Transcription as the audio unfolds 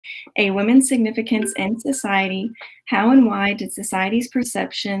A Women's Significance in Society. How and why did society's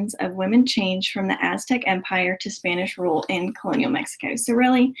perceptions of women change from the Aztec Empire to Spanish rule in colonial Mexico? So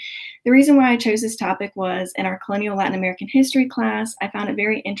really, the reason why I chose this topic was in our colonial Latin American history class, I found it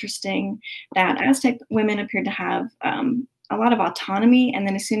very interesting that Aztec women appeared to have a lot of autonomy. And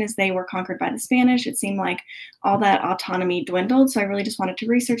then as soon as they were conquered by the Spanish, it seemed like all that autonomy dwindled. So I really just wanted to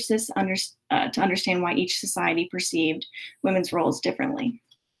research this to understand why each society perceived women's roles differently.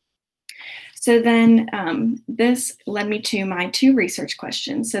 So then this led me to my two research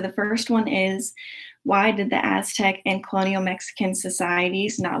questions. So the first one is, why did the Aztec and colonial Mexican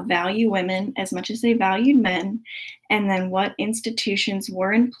societies not value women as much as they valued men? And then what institutions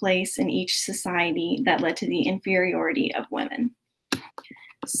were in place in each society that led to the inferiority of women?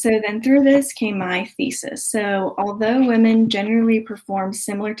 So then through this came my thesis. So although women generally performed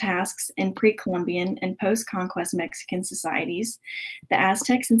similar tasks in pre-Columbian and post-conquest Mexican societies, the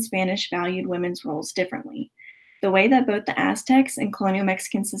Aztecs and Spanish valued women's roles differently. The way that both the Aztecs and colonial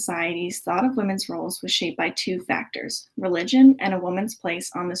Mexican societies thought of women's roles was shaped by two factors: religion and a woman's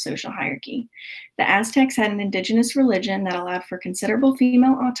place on the social hierarchy. The Aztecs had an indigenous religion that allowed for considerable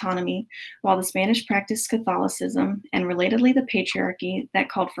female autonomy, while the Spanish practiced Catholicism and, relatedly, the patriarchy that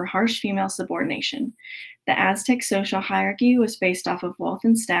called for harsh female subordination. The Aztec social hierarchy was based off of wealth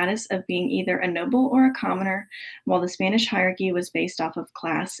and status of being either a noble or a commoner, while the Spanish hierarchy was based off of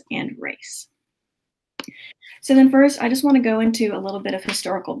class and race. So then first, I just want to go into a little bit of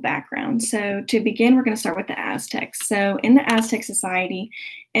historical background. So to begin, we're going to start with the Aztecs. So in the Aztec society,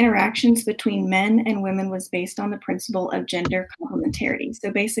 interactions between men and women was based on the principle of gender complementarity.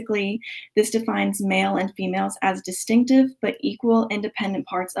 So basically, this defines male and females as distinctive but equal independent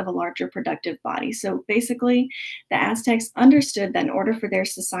parts of a larger productive body. So basically, the Aztecs understood that in order for their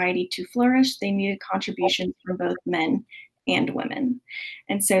society to flourish, they needed contributions from both men and women.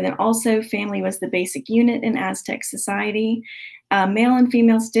 And so then also family was the basic unit in Aztec society. Male and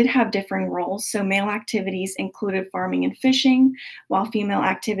females did have differing roles. So male activities included farming and fishing, while female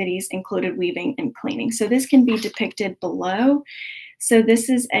activities included weaving and cleaning. So this can be depicted below. So this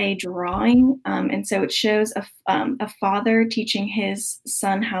is a drawing, and so it shows a father teaching his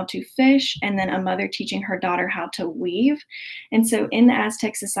son how to fish, and then a mother teaching her daughter how to weave. And so in the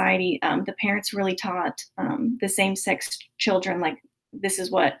Aztec society, the parents really taught the same-sex children, like, this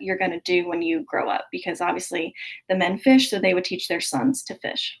is what you're going to do when you grow up, because obviously the men fish, so they would teach their sons to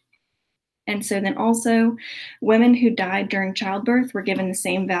fish. And so then also, women who died during childbirth were given the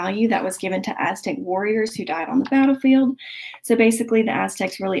same value that was given to Aztec warriors who died on the battlefield. So basically, the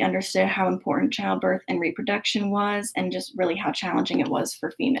Aztecs really understood how important childbirth and reproduction was, and just really how challenging it was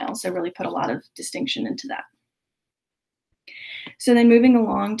for females. So really put a lot of distinction into that. So then moving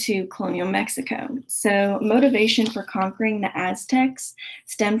along to colonial Mexico. So motivation for conquering the Aztecs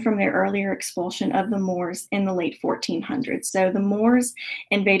stemmed from their earlier expulsion of the Moors in the late 1400s. So the Moors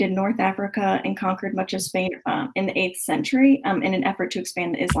invaded North Africa and conquered much of Spain in the 8th century in an effort to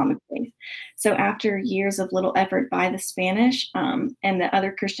expand the Islamic faith. So after years of little effort by the Spanish and the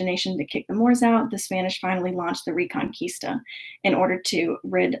other Christian nations to kick the Moors out, the Spanish finally launched the Reconquista in order to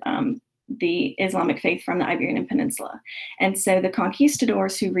rid the Islamic faith from the Iberian Peninsula. And so the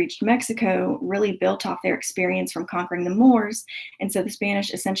conquistadors who reached Mexico really built off their experience from conquering the Moors. And so the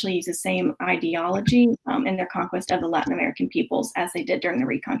Spanish essentially used the same ideology in their conquest of the Latin American peoples as they did during the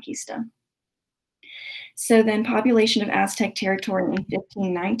Reconquista. So then population of Aztec territory in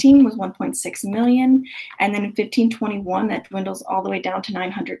 1519 was 1.6 million. And then in 1521, that dwindles all the way down to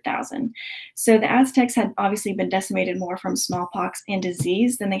 900,000. So the Aztecs had obviously been decimated more from smallpox and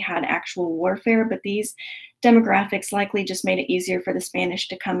disease than they had actual warfare, but these demographics likely just made it easier for the Spanish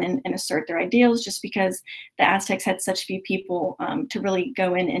to come in and assert their ideals, just because the Aztecs had such few people to really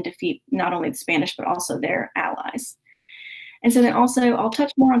go in and defeat not only the Spanish, but also their allies. And so then also, I'll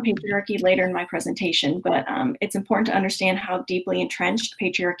touch more on patriarchy later in my presentation, but it's important to understand how deeply entrenched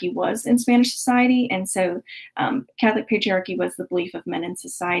patriarchy was in Spanish society. And so Catholic patriarchy was the belief of men in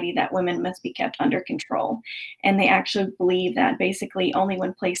society that women must be kept under control. And they actually believe that basically only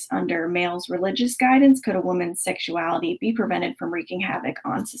when placed under males' religious guidance could a woman's sexuality be prevented from wreaking havoc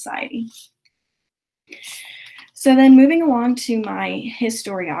on society. So then moving along to my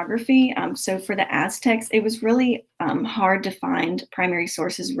historiography, so for the Aztecs, it was really hard to find primary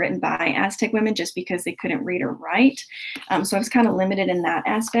sources written by Aztec women just because they couldn't read or write. So I was kind of limited in that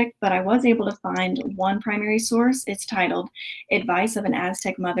aspect, but I was able to find one primary source. It's titled Advice of an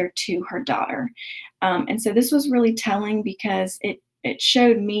Aztec Mother to Her Daughter. And so this was really telling because it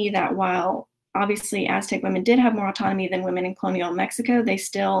showed me that while obviously Aztec women did have more autonomy than women in colonial Mexico. They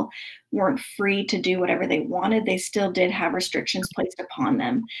still weren't free to do whatever they wanted. They still did have restrictions placed upon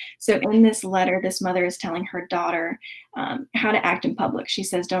them. So in this letter, this mother is telling her daughter how to act in public. She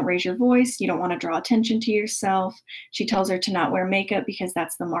says, don't raise your voice. You don't want to draw attention to yourself. She tells her to not wear makeup because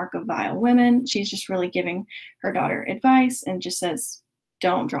that's the mark of vile women. She's just really giving her daughter advice and just says,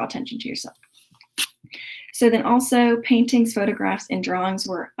 don't draw attention to yourself. So then also paintings, photographs, and drawings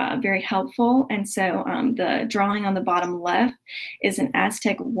were very helpful. And so the drawing on the bottom left is an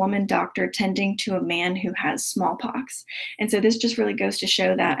Aztec woman doctor tending to a man who has smallpox. And so this just really goes to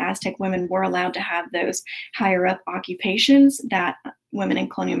show that Aztec women were allowed to have those higher up occupations that women in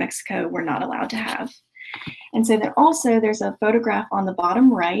colonial Mexico were not allowed to have. And so then also there's a photograph on the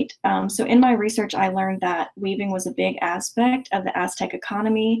bottom right. So in my research, I learned that weaving was a big aspect of the Aztec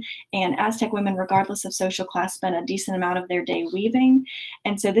economy, and Aztec women, regardless of social class, spent a decent amount of their day weaving.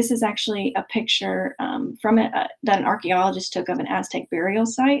 And so this is actually a picture from it that an archaeologist took of an Aztec burial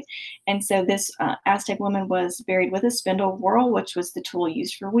site. And so this Aztec woman was buried with a spindle whorl, which was the tool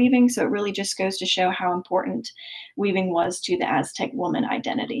used for weaving. So it really just goes to show how important weaving was to the Aztec woman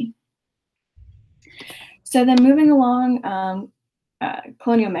identity. So then moving along,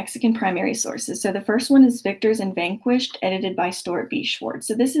 colonial Mexican primary sources. So the first one is Victors and Vanquished, edited by Stuart B. Schwartz.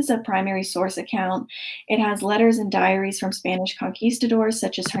 So this is a primary source account. It has letters and diaries from Spanish conquistadors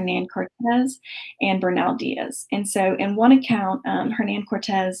such as Hernan Cortez and Bernal Diaz. And so in one account, Hernan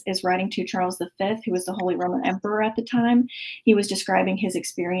Cortez is writing to Charles V, who was the Holy Roman Emperor at the time. He was describing his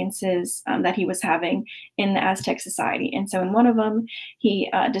experiences that he was having in the Aztec society. And so in one of them,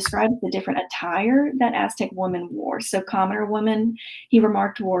 he describes the different attire that Aztec women wore. So commoner women, he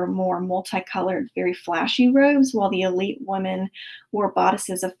remarked, wore more multicolored, very flashy robes, while the elite women wore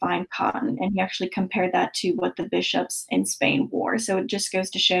bodices of fine cotton. And he actually compared that to what the bishops in Spain wore. So it just goes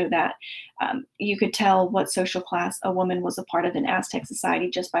to show that you could tell what social class a woman was a part of in Aztec society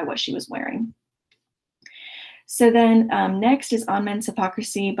just by what she was wearing. So then next is On Men's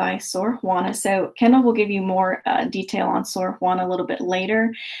Hypocrisy by Sor Juana. So Kendall will give you more detail on Sor Juana a little bit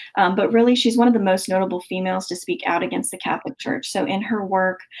later, but really she's one of the most notable females to speak out against the Catholic Church. So in her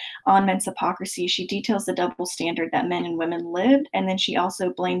work On Men's Hypocrisy, she details the double standard that men and women lived, and then she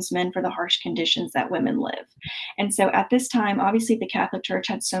also blames men for the harsh conditions that women live. And so at this time, obviously the Catholic Church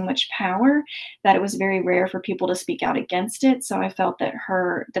had so much power that it was very rare for people to speak out against it. So I felt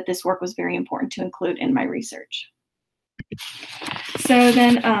that this work was very important to include in my research. So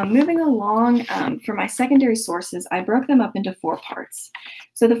then moving along, for my secondary sources, I broke them up into 4 parts.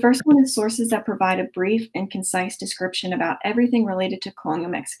 So the first one is sources that provide a brief and concise description about everything related to colonial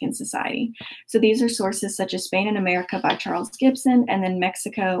Mexican society. So these are sources such as Spain and America by Charles Gibson, and then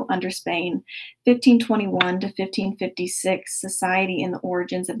Mexico under Spain, 1521 to 1556, Society and the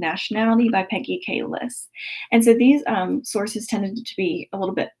Origins of Nationality by Peggy K. Liss. And so these sources tended to be a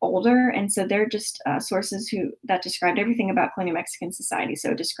little bit older, and so they're just sources that described everything about colonial Mexican society.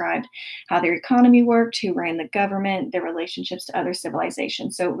 So it described how their economy worked, who ran the government, their relationships to other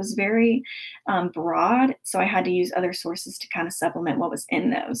civilizations. So it was very broad. So I had to use other sources to kind of supplement what was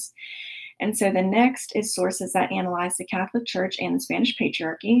in those. And so the next is sources that analyze the Catholic Church and the Spanish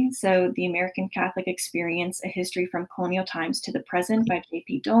Patriarchy. So the American Catholic Experience, A History from Colonial Times to the Present by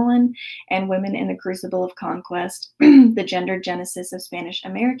J.P. Dolan, and Women in the Crucible of Conquest, The Gendered Genesis of Spanish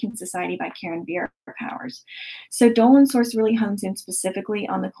American Society by Karen Vieira Powers. So Dolan's source really hones in specifically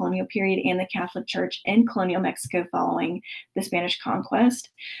on the colonial period and the Catholic Church in colonial Mexico following the Spanish conquest,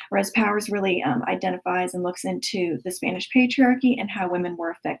 whereas Powers really identifies and looks into the Spanish Patriarchy and how women were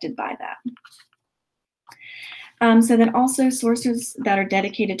affected by that. So then also sources that are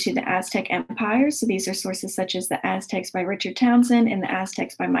dedicated to the Aztec Empire. So these are sources such as the Aztecs by Richard Townsend and the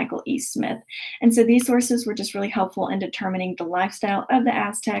Aztecs by Michael E. Smith. And so these sources were just really helpful in determining the lifestyle of the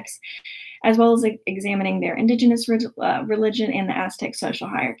Aztecs, as well as examining their indigenous religion and the Aztec social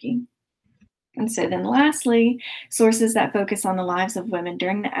hierarchy. And so then lastly, sources that focus on the lives of women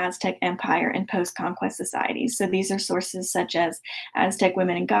during the Aztec Empire and post-conquest societies. So these are sources such as Aztec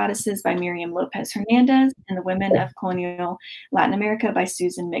Women and Goddesses by Miriam Lopez Hernandez and The Women of Colonial Latin America by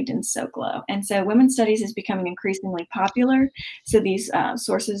Susan Migden Sokolow. And so women's studies is becoming increasingly popular. So these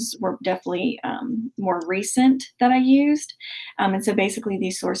sources were definitely more recent that I used. And so basically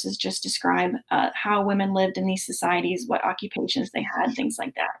these sources just describe how women lived in these societies, what occupations they had, things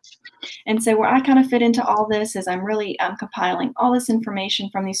like that. And so where I kind of fit into all this is I'm really compiling all this information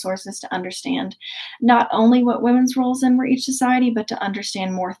from these sources to understand not only what women's roles in were each society, but to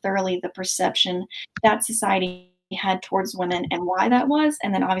understand more thoroughly the perception that society had towards women and why that was,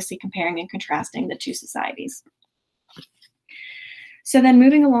 and then obviously comparing and contrasting the two societies. So then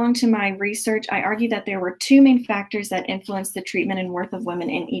moving along to my research, I argue that there were two main factors that influenced the treatment and worth of women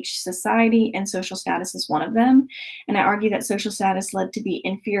in each society, and social status is one of them. And I argue that social status led to the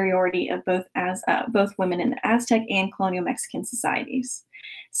inferiority of both women in the Aztec and colonial Mexican societies.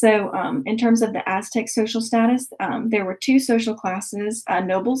 So in terms of the Aztec social status, there were two social classes,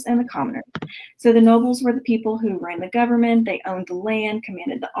 nobles and the commoners. So the nobles were the people who ran the government, they owned the land,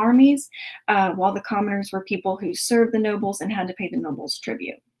 commanded the armies, while the commoners were people who served the nobles and had to pay the nobles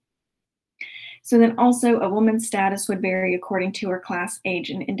tribute. So then also a woman's status would vary according to her class,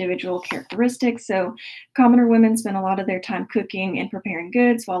 age, and individual characteristics. So commoner women spent a lot of their time cooking and preparing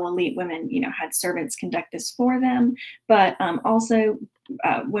goods, while elite women, had servants conduct this for them. But also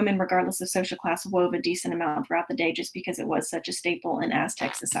women, regardless of social class, wove a decent amount throughout the day just because it was such a staple in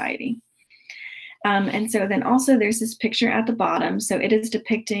Aztec society. And so then also there's this picture at the bottom. So it is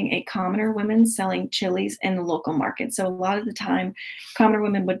depicting a commoner woman selling chilies in the local market. So a lot of the time, commoner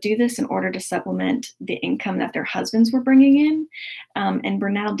women would do this in order to supplement the income that their husbands were bringing in. And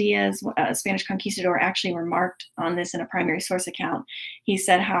Bernal Diaz, a Spanish conquistador, actually remarked on this in a primary source account. He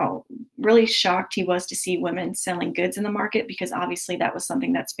said how really shocked he was to see women selling goods in the market, because obviously that was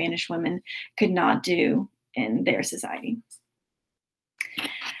something that Spanish women could not do in their society.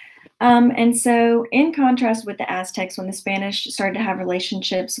 And so in contrast with the Aztecs, when the Spanish started to have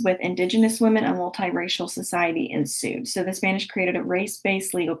relationships with indigenous women, a multiracial society ensued. So the Spanish created a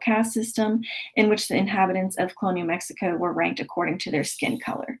race-based legal caste system in which the inhabitants of colonial Mexico were ranked according to their skin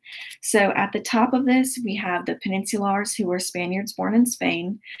color. So at the top of this, we have the Peninsulars, who were Spaniards born in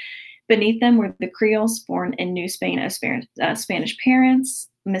Spain. Beneath them were the Creoles born in New Spain of Spanish parents,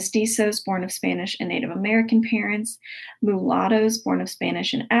 mestizos born of Spanish and Native American parents, mulattoes born of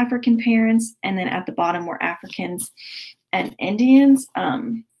Spanish and African parents, and then at the bottom were Africans and Indians.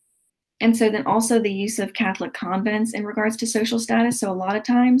 And so then also the use of Catholic convents in regards to social status. So a lot of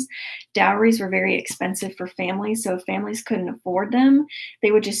times dowries were very expensive for families. So if families couldn't afford them,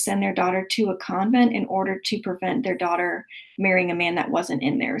 they would just send their daughter to a convent in order to prevent their daughter marrying a man that wasn't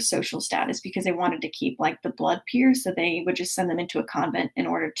in their social status, because they wanted to keep like the blood pure. So they would just send them into a convent in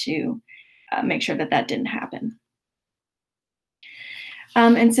order to make sure that that didn't happen.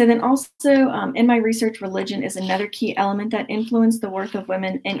 And so then also in my research, religion is another key element that influenced the worth of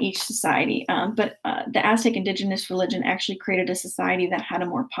women in each society. But the Aztec indigenous religion actually created a society that had a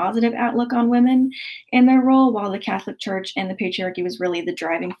more positive outlook on women and their role, while the Catholic Church and the Patriarchy was really the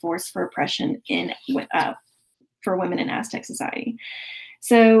driving force for oppression for women in Aztec society.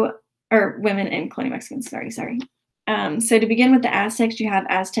 So, or women in colonial Mexican society, sorry. So to begin with the Aztecs, you have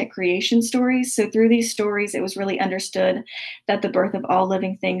Aztec creation stories. So through these stories, it was really understood that the birth of all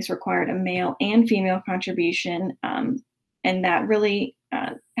living things required a male and female contribution, and that really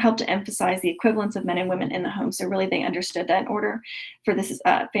helped to emphasize the equivalence of men and women in the home. So really they understood that in order for this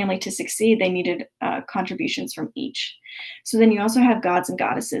family to succeed, they needed contributions from each. So then you also have gods and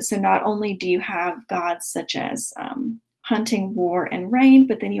goddesses. So not only do you have gods such as hunting, war, and rain,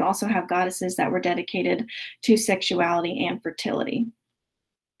 but then you also have goddesses that were dedicated to sexuality and fertility.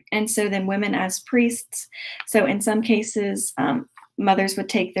 And so then women as priests. So in some cases, mothers would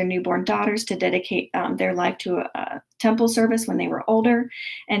take their newborn daughters to dedicate their life to a temple service when they were older.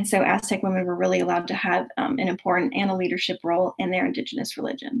 And so Aztec women were really allowed to have an important and a leadership role in their indigenous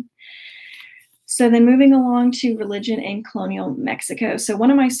religion. So then moving along to religion in colonial Mexico. So one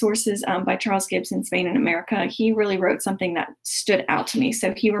of my sources by Charles Gibson, Spain and America, he really wrote something that stood out to me.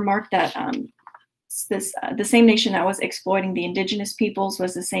 So he remarked that the same nation that was exploiting the indigenous peoples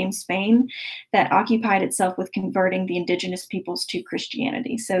was the same Spain that occupied itself with converting the indigenous peoples to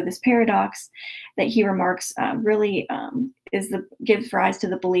Christianity. So this paradox that he remarks really gives rise to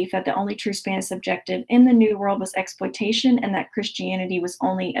the belief that the only true Spanish objective in the New World was exploitation, and that Christianity was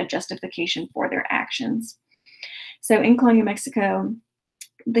only a justification for their actions. So in colonial Mexico,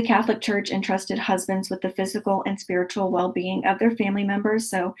 the Catholic Church entrusted husbands with the physical and spiritual well-being of their family members.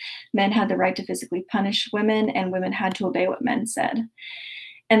 So men had the right to physically punish women, and women had to obey what men said.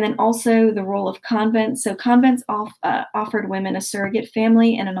 And then also the role of convents. So convents offered women a surrogate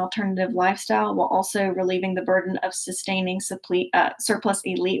family and an alternative lifestyle, while also relieving the burden of sustaining surplus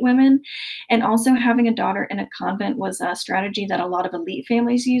elite women. And also having a daughter in a convent was a strategy that a lot of elite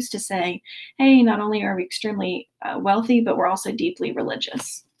families used to say, hey, not only are we extremely wealthy, but we're also deeply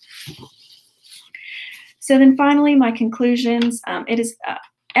religious. So then finally, my conclusions. It is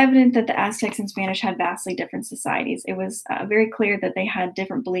evident that the Aztecs and Spanish had vastly different societies. It was very clear that they had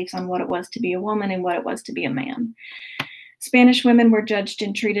different beliefs on what it was to be a woman and what it was to be a man. Spanish women were judged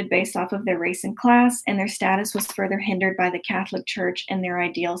and treated based off of their race and class, and their status was further hindered by the Catholic Church and their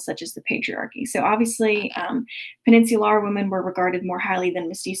ideals, such as the patriarchy. So obviously, Peninsular women were regarded more highly than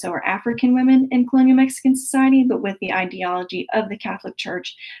Mestizo or African women in colonial Mexican society, but with the ideology of the Catholic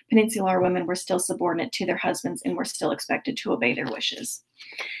Church, Peninsular women were still subordinate to their husbands and were still expected to obey their wishes.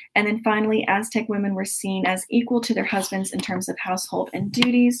 And then finally, Aztec women were seen as equal to their husbands in terms of household and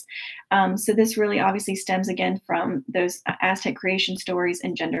duties. So this really obviously stems again from those Aztec creation stories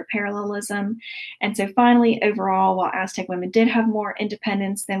and gender parallelism. And so finally, overall, while Aztec women did have more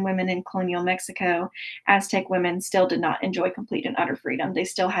independence than women in colonial Mexico, Aztec women still did not enjoy complete and utter freedom. They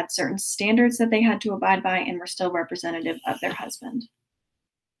still had certain standards that they had to abide by and were still representative of their husband.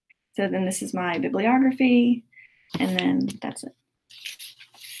 So then this is my bibliography, and then that's it.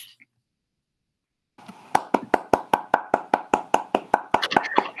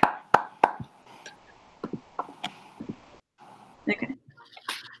 Okay.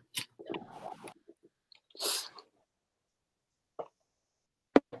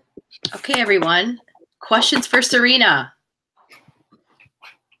 Okay, everyone. Questions for Serina?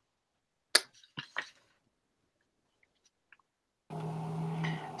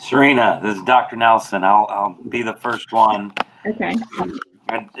 Serina, this is Dr. Nelson. I'll be the first one. Okay.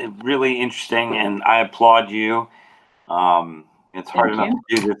 Really interesting, and I applaud you. It's hard enough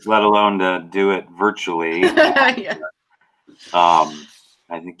to do this, let alone to do it virtually. Yeah.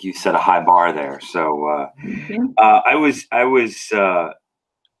 I think you set a high bar there. So I was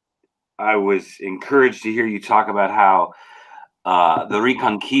encouraged to hear you talk about how the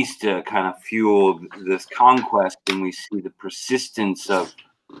Reconquista kind of fueled this conquest, and we see the persistence of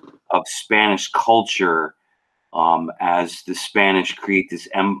Spanish culture as the Spanish create this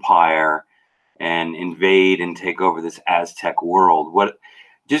empire and invade and take over this Aztec world.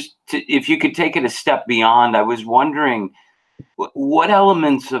 If you could take it a step beyond, I was wondering what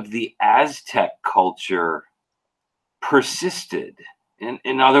elements of the Aztec culture persisted.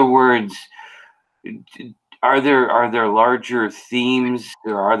 In other words, are there larger themes,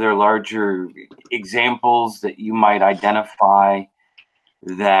 or are there larger examples that you might identify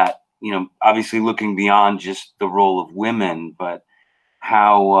that, obviously looking beyond just the role of women, but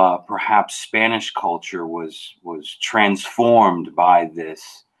how perhaps Spanish culture was transformed by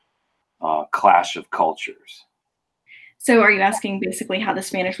this clash of cultures? So are you asking basically how the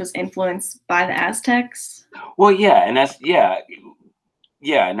Spanish was influenced by the Aztecs? Well, yeah, and that's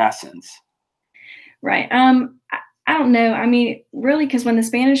in essence. Right. I don't know. I mean, really, because when the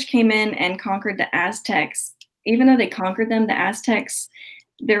Spanish came in and conquered the Aztecs, even though they conquered them, the Aztecs,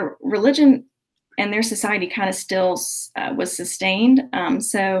 their religion and their society kind of still was sustained.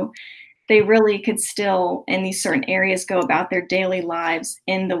 So they really could still, in these certain areas, go about their daily lives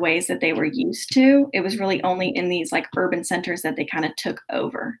in the ways that they were used to. It was really only in these like urban centers that they kind of took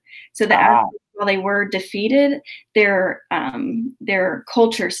over. So the Aztecs, while they were defeated, their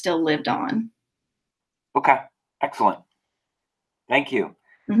culture still lived on. Okay, excellent. Thank you.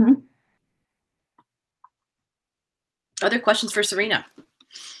 Mm-hmm. Other questions for Serina?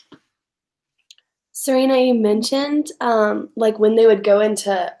 Serina, you mentioned like when they would go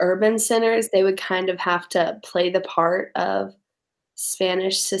into urban centers, they would kind of have to play the part of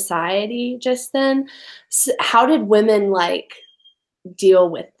Spanish society just then. So how did women like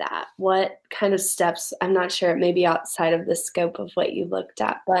deal with that? What kind of steps? I'm not sure, maybe outside of the scope of what you looked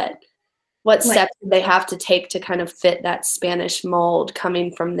at, but what steps did they have to take to kind of fit that Spanish mold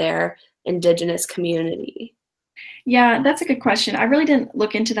coming from their indigenous community? Yeah, that's a good question. I really didn't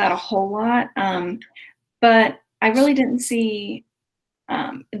look into that a whole lot, but I really didn't see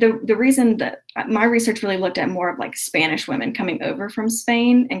the reason that my research really looked at more of like Spanish women coming over from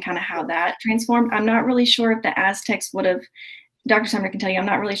Spain and kind of how that transformed. I'm not really sure if the Aztecs would have, Dr. Sumner can tell you, I'm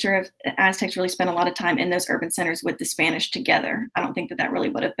not really sure if the Aztecs really spent a lot of time in those urban centers with the Spanish together. I don't think that really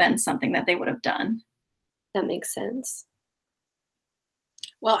would have been something that they would have done. That makes sense.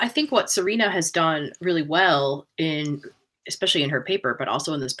 Well, I think what Serina has done really well especially in her paper, but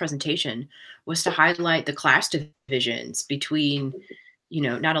also in this presentation, was to highlight the class divisions between,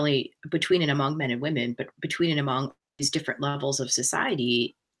 not only between and among men and women, but between and among these different levels of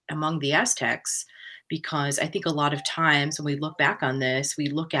society among the Aztecs. Because I think a lot of times when we look back on this, we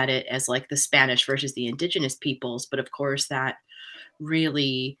look at it as like the Spanish versus the indigenous peoples. But of course, that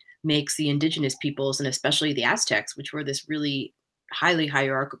really makes the indigenous peoples, and especially the Aztecs, which were this really highly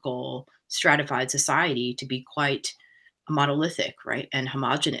hierarchical, stratified society, to be quite monolithic, right, and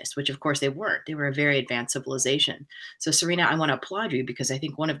homogenous, which of course they weren't. They were a very advanced civilization. So Serina, I want to applaud you, because I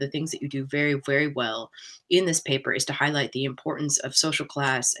think one of the things that you do very, very well in this paper is to highlight the importance of social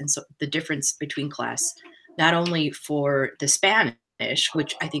class and so the difference between class, not only for the Spanish,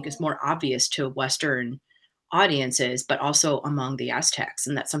 which I think is more obvious to Western audiences, but also among the Aztecs.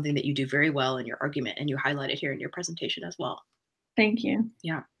 And that's something that you do very well in your argument, and you highlighted here in your presentation as well. Thank you.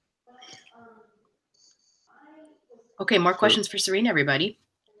 Yeah. Okay, more questions for Serina, everybody.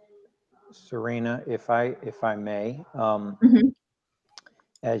 Serina, if I may, Mhm.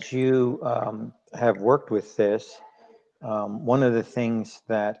 as you have worked with this, one of the things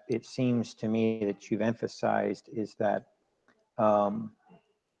that it seems to me that you've emphasized is that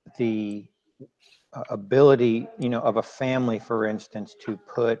the ability, of a family, for instance, to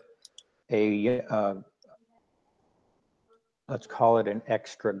put a let's call it an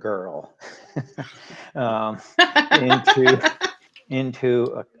extra girl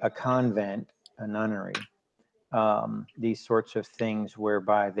into a convent, a nunnery, these sorts of things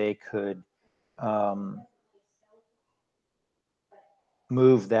whereby they could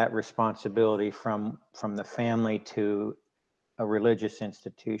move that responsibility from the family to a religious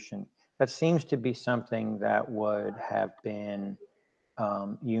institution. That seems to be something that would have been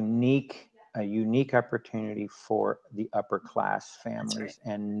a unique opportunity for the upper class families,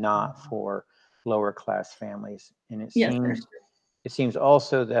 and not for lower class families. And it Yes, sir. seems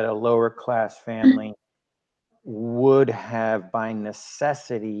also that a lower class family would have by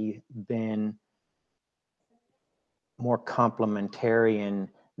necessity been more complementarian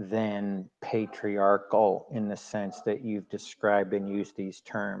than patriarchal, in the sense that you've described and used these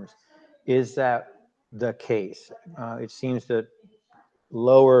terms. Is that the case? It seems that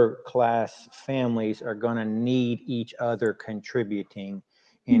lower class families are going to need each other contributing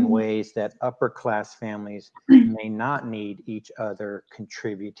in ways that upper class families may not need each other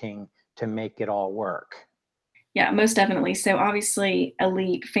contributing to make it all work. Yeah, most definitely. So obviously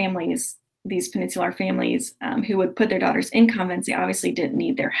elite families, these peninsular families who would put their daughters in convents, they obviously didn't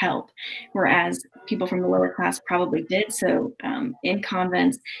need their help, whereas people from the lower class probably did. So in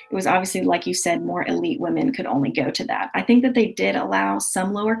convents, it was obviously, like you said, more elite women could only go to that. I think that they did allow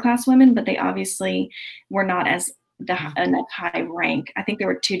some lower class women, but they obviously were not as enough high rank. I think there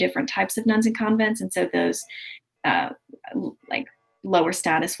were two different types of nuns in convents, and so those like lower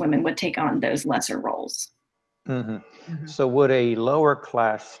status women would take on those lesser roles. So would a lower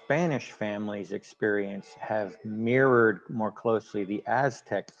class Spanish family's experience have mirrored more closely the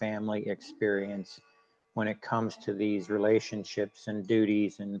Aztec family experience when it comes to these relationships and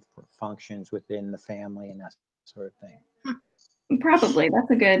duties and functions within the family and that sort of thing? Probably.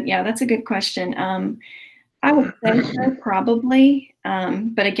 That's a good question. I would say so, probably.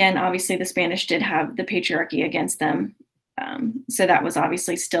 But again, obviously the Spanish did have the patriarchy against them. So that was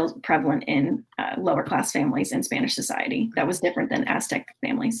obviously still prevalent in lower class families in Spanish society. That was different than Aztec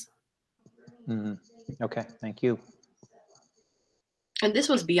families. Okay, thank you. And this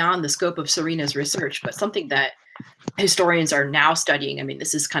was beyond the scope of Serina's research, but something that historians are now studying. I mean,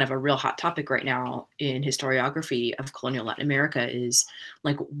 this is kind of a real hot topic right now in historiography of colonial Latin America, is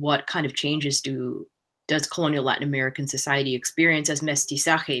like, what kind of changes does colonial Latin American society experience as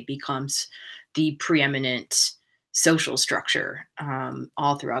mestizaje becomes the preeminent social structure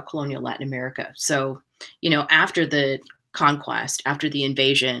all throughout colonial Latin America. So, after the conquest, after the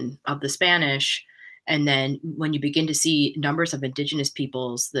invasion of the Spanish, and then when you begin to see numbers of indigenous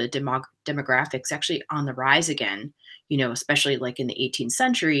peoples, the demographics actually on the rise again, especially like in the 18th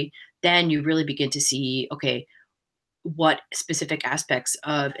century, then you really begin to see, okay, what specific aspects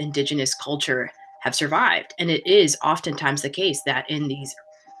of indigenous culture have survived. And it is oftentimes the case that in these,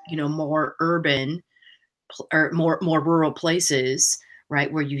 more urban or more rural places, right,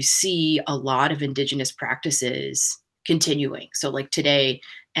 where you see a lot of indigenous practices continuing. So like today,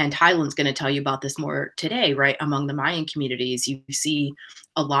 and Highland's going to tell you about this more today, right? Among the Mayan communities, you see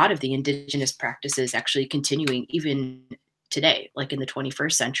a lot of the indigenous practices actually continuing even today, like in the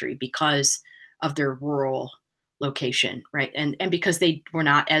 21st century, because of their rural location, right? And because they were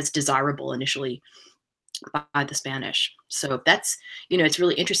not as desirable initially by the Spanish. So that's, it's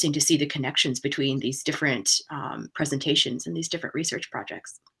really interesting to see the connections between these different presentations and these different research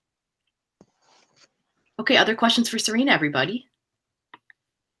projects. Okay, other questions for Serina, everybody?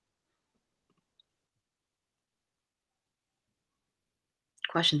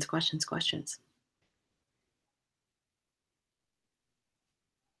 Questions.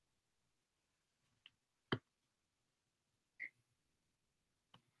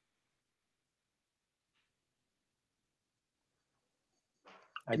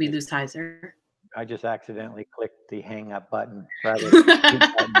 Did we lose Heiser? I just accidentally clicked the hang up button rather than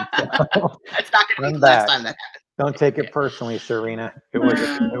the button, so. It's not going to be the last time that happens. Don't take it personally, Serina. It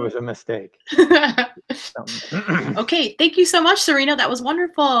was a mistake. Okay, thank you so much, Serina. That was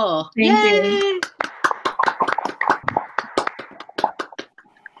wonderful. Thank Yay! you.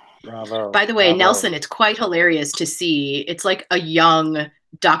 Bravo. By the way, Bravo. Nelson, it's quite hilarious to see. It's like a young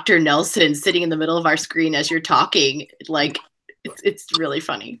Dr. Nelson sitting in the middle of our screen as you're talking. Like, it's really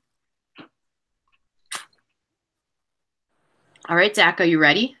funny. All right, Zach, are you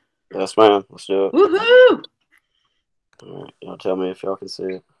ready? Yes, ma'am. Let's do it. Woohoo! All right. Y'all tell me if y'all can see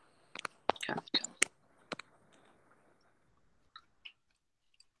it. Okay.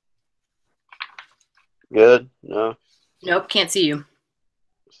 Good? No? Nope, can't see you.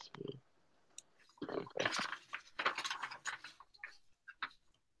 Okay.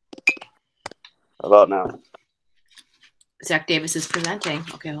 How about now? Zach Davis is presenting.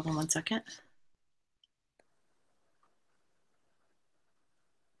 Okay, hold on one second.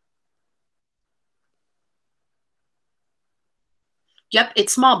 Yep,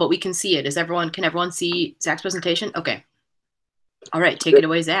 it's small, but we can see it. Can everyone see Zach's presentation? Okay. All right, take it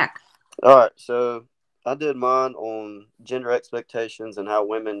away, Zach. All right. So I did mine on gender expectations and how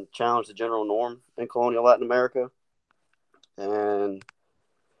women challenge the general norm in colonial Latin America. And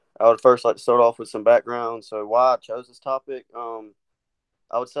I would first like to start off with some background. So why I chose this topic,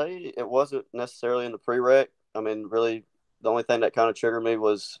 I would say it wasn't necessarily in the prereq. I mean, really, the only thing that kind of triggered me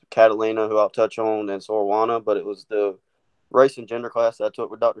was Catalina, who I'll touch on, and Sor, but it was the race and gender class that I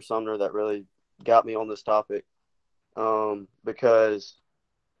took with Dr. Sumner that really got me on this topic, because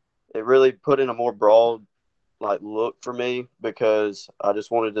it really put in a more broad look for me, because I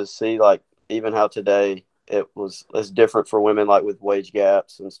just wanted to see even how today it's different for women, with wage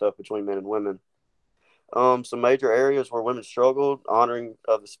gaps and stuff between men and women. Some major areas where women struggled: honoring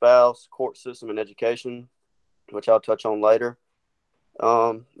of the spouse, court system, and education, which I'll touch on later.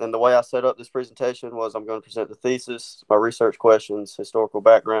 And the way I set up this presentation was I'm going to present the thesis, my research questions, historical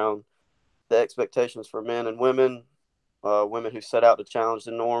background, the expectations for men and women, women who set out to challenge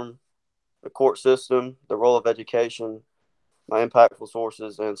the norm, the court system, the role of education, my impactful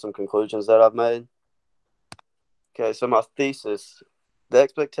sources, and some conclusions that I've made. Okay, so my thesis: the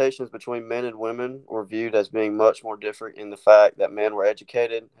expectations between men and women were viewed as being much more different in the fact that men were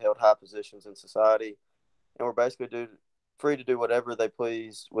educated, held high positions in society, and were basically free to do whatever they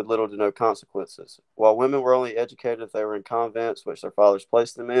pleased with little to no consequences, while women were only educated if they were in convents which their fathers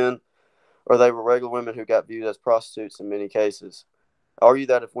placed them in, or they were regular women who got viewed as prostitutes in many cases. I argue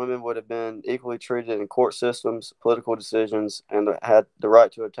that if women would have been equally treated in court systems, political decisions, and had the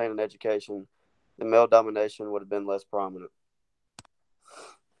right to obtain an education, then male domination would have been less prominent.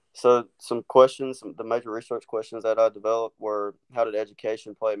 So some questions, the major research questions that I developed were: how did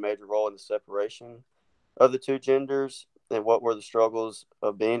education play a major role in the separation of the two genders, and what were the struggles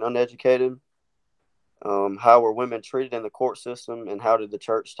of being uneducated? How were women treated in the court system, and how did the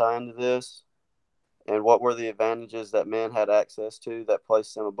church tie into this? And what were the advantages that men had access to that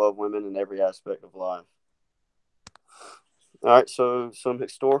placed them above women in every aspect of life? All right, so some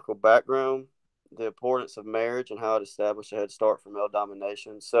historical background: the importance of marriage and how it established a head start for male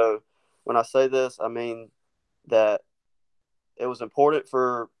domination. So when I say this, I mean that it was important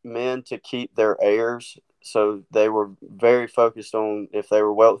for men to keep their heirs. So they were very focused on, if they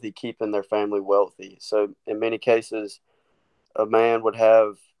were wealthy, keeping their family wealthy. So in many cases, a man would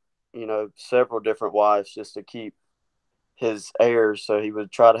have, several different wives just to keep his heirs. So he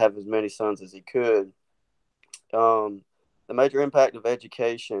would try to have as many sons as he could. The major impact of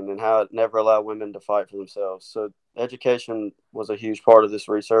education and how it never allowed women to fight for themselves. So education was a huge part of this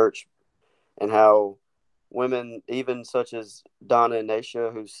research, and how women, even such as Donna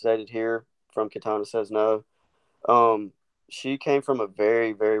Inacia, who's stated here from Katana Says No, she came from a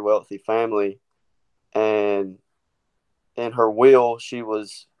very, very wealthy family, and in her will, she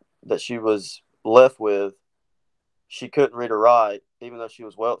was left with, she couldn't read or write, even though she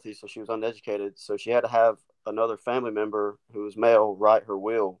was wealthy, so she was uneducated. So she had to have another family member who was male write her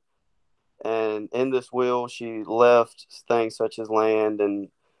will. And in this will, she left things such as land and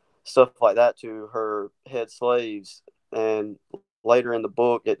stuff like that to her head slaves. And later in the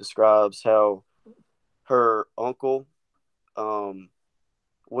book, it describes how her uncle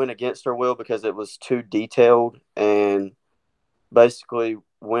went against her will because it was too detailed, and basically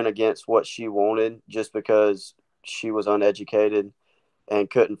went against what she wanted just because she was uneducated and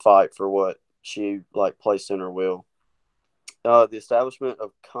couldn't fight for what she placed in her will. The establishment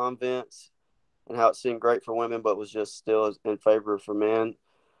of convents and how it seemed great for women but was just still in favor for men.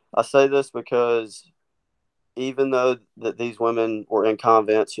 I say this because even though that these women were in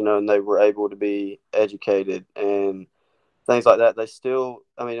convents, and they were able to be educated and things like that, they still,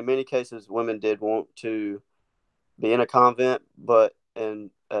 in many cases, women did want to be in a convent, but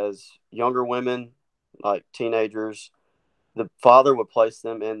as younger women, like teenagers, the father would place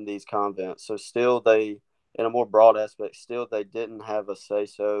them in these convents. So still in a more broad aspect, still they didn't have a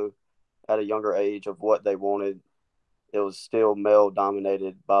say-so at a younger age of what they wanted. It was still male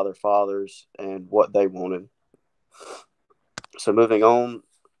dominated by their fathers and what they wanted. So moving on,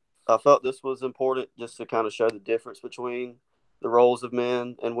 I felt this was important just to kind of show the difference between the roles of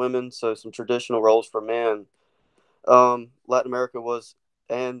men and women. So some traditional roles for men. Latin America was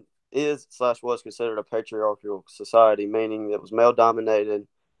and is/was considered a patriarchal society, meaning it was male dominated.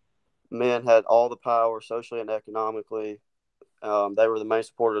 Men had all the power socially and economically. They were the main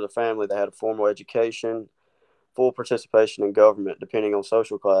supporter of the family. They had a formal education, full participation in government, depending on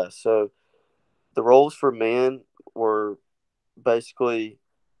social class. So the roles for men were basically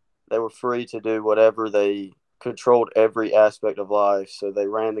they were free to do whatever. They controlled every aspect of life. So they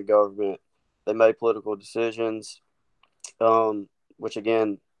ran the government. They made political decisions, which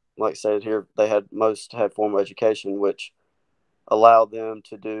again, like I said here, most had formal education, which allowed them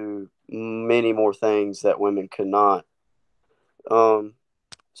to do many more things that women could not.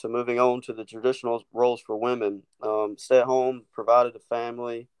 So moving on to the traditional roles for women, stay at home, provided a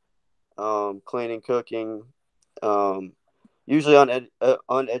family, cleaning, cooking, usually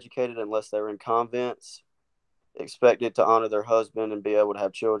uneducated unless they were in convents, expected to honor their husband and be able to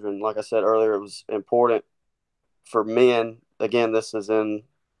have children. Like I said earlier, it was important for men. Again, this is in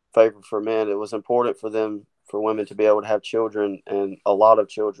favor for men. It was important for women to be able to have children and a lot of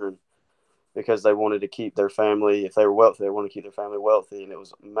children because they wanted to keep their family. If they were wealthy, they wanted to keep their family wealthy, and it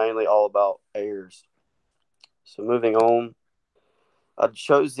was mainly all about heirs. So moving on, I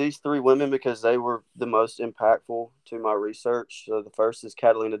chose these three women because they were the most impactful to my research. So the first is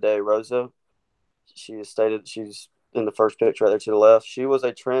Catalina de Rosa. She is stated, she's in the first picture right there to the left. She was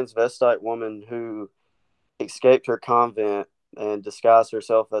a transvestite woman who escaped her convent and disguised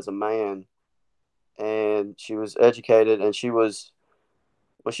herself as a man. And she was educated, and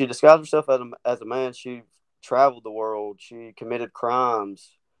when she disguised herself as a man, she traveled the world. She committed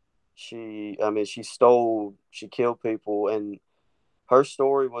crimes. She stole, she killed people, and her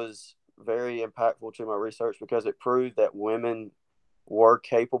story was very impactful to my research because it proved that women were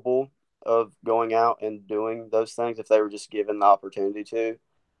capable of going out and doing those things if they were just given the opportunity to,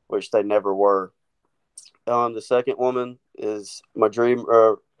 which they never were. The second woman is Madre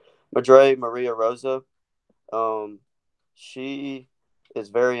Maria Rosa. She is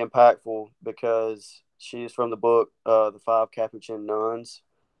very impactful because she is from the book The Five Capuchin Nuns,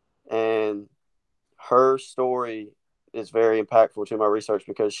 and her story is very impactful to my research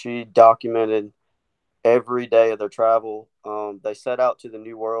because she documented every day of their travel. They set out to the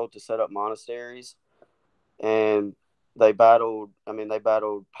New World to set up monasteries, and they battled. They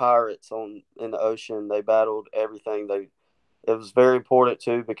battled pirates in the ocean. They battled everything. It was very important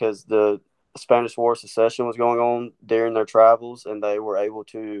too because the Spanish War of Secession was going on during their travels, and they were able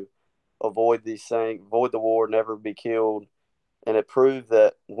to avoid these things, avoid the war, never be killed. And it proved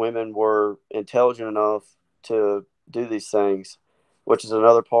that women were intelligent enough to do these things, which is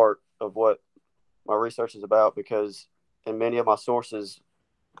another part of what my research is about, because in many of my sources,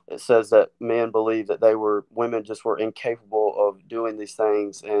 it says that men believe that women just were incapable of doing these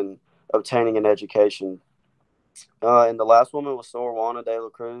things and obtaining an education. And the last woman was Sor Juana de la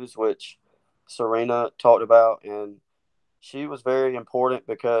Cruz, which Serina talked about. And she was very important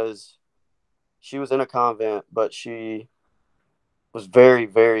because she was in a convent, but she was very,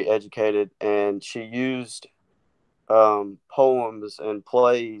 very educated, and she used poems and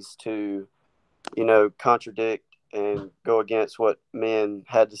plays to, contradict and go against what men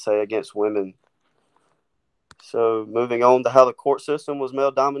had to say against women. So moving on to how the court system was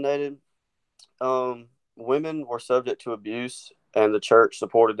male dominated, women were subject to abuse, and the church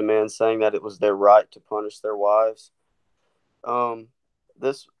supported the men, saying that it was their right to punish their wives.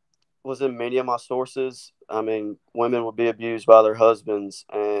 This was in many of my sources. Women would be abused by their husbands,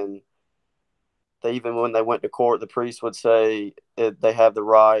 and even when they went to court, the priest would say they have the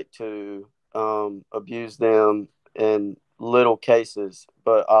right to abuse them in little cases.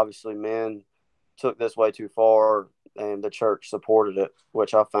 But obviously, men took this way too far, and the church supported it,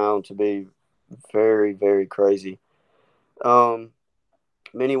 which I found to be very, very crazy.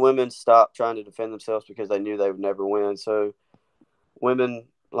 Many women stopped trying to defend themselves because they knew they would never win. So women,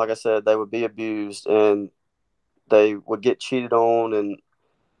 like I said, they would be abused, and they would get cheated on, and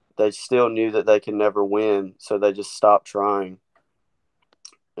they still knew that they could never win, so they just stopped trying.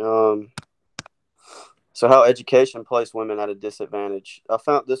 So how education placed women at a disadvantage. I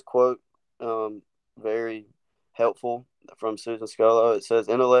found this quote very helpful from Susan Scolo. It says,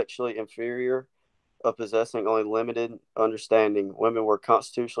 intellectually inferior, of possessing only limited understanding, women were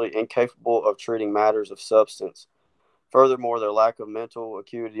constitutionally incapable of treating matters of substance. Furthermore, their lack of mental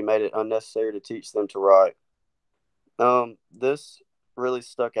acuity made it unnecessary to teach them to write. This really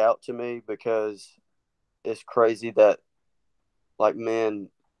stuck out to me because it's crazy that like men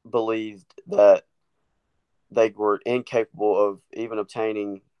believed that they were incapable of even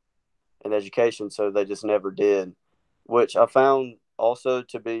obtaining an education, so they just never did, which I found also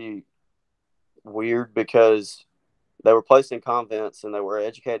to be weird because they were placed in convents and they were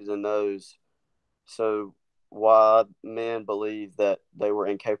educated in those. So why men believed that they were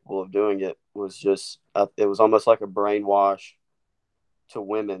incapable of doing it was just, it was almost like a brainwash to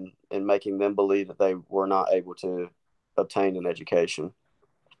women and making them believe that they were not able to obtain an education.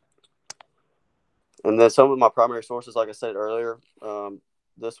 And then some of my primary sources, like I said earlier,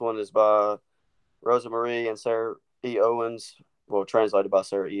 this one is by Rosa Marie and Sarah E. Owens, well, translated by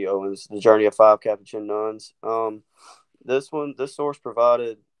Sarah E. Owens, The Journey of Five Capuchin Nuns. This source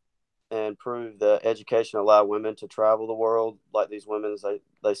provided and proved that education allowed women to travel the world. Like these women,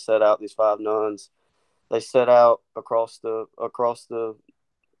 they set out, these five nuns, they set out across the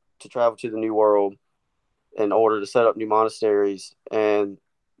to travel to the New World in order to set up new monasteries. And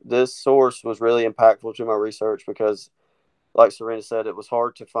this source was really impactful to my research because, like Serina said, it was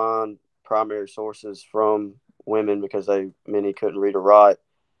hard to find primary sources from women because many couldn't read or write.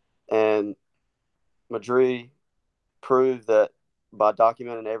 And Madri proved that by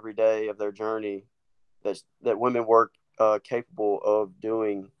documenting every day of their journey, that women were capable of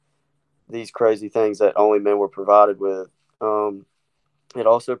doing these crazy things that only men were provided with. It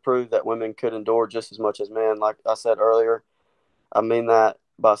also proved that women could endure just as much as men. Like I said earlier, I mean that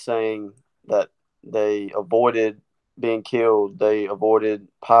by saying that they avoided being killed, they avoided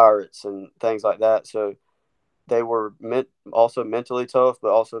pirates and things like that. So they were also mentally tough,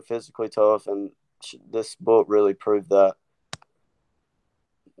 but also physically tough. And this book really proved that.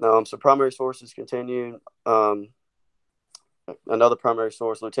 So primary sources continue. Another primary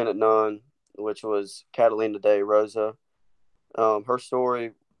source, Lieutenant Nunn, which was Catalina de Rosa. Her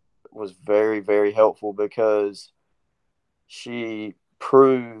story was very, very helpful because she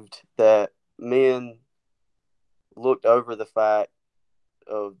proved that men looked over the fact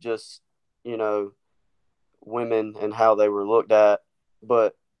of just, women and how they were looked at.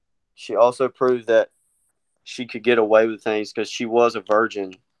 But she also proved that she could get away with things because she was a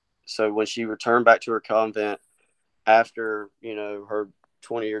virgin. So when she returned back to her convent after, her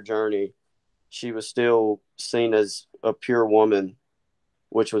 20-year journey, she was still seen as a pure woman,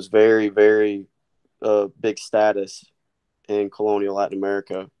 which was very, very big status in colonial Latin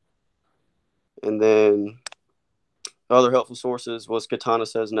America. And then other helpful sources was Katana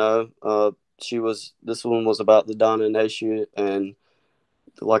Says No. This one was about the Donna Nation, and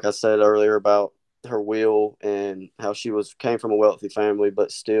like I said earlier about her will and how she came from a wealthy family,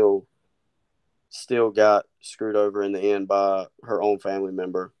 but still got screwed over in the end by her own family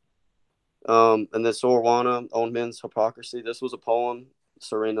member. And then Sorwana on men's hypocrisy. This was a poem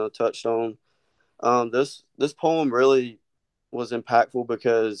Serina touched on. This poem really was impactful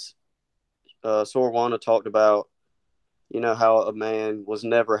because Sorwana talked about, how a man was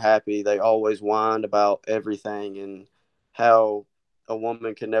never happy. They always whined about everything and how a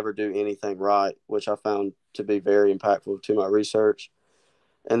woman can never do anything right, which I found to be very impactful to my research.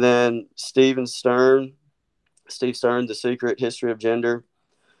 And then Steve Stern, The Secret History of Gender.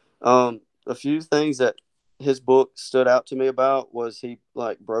 A few things that his book stood out to me about was he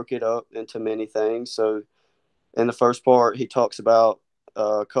broke it up into many things. So in the first part, he talks about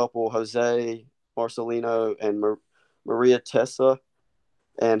a couple, Jose Marcelino and Maria Tessa,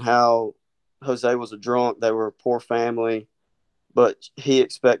 and how Jose was a drunk. They were a poor family, but he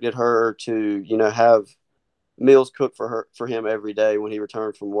expected her to, have meals cooked for him every day when he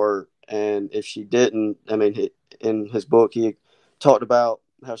returned from work. And if she didn't, in his book, he talked about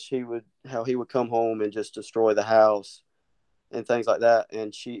how he would come home and just destroy the house and things like that.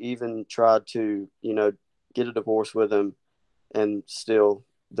 And she even tried to, get a divorce with him, and still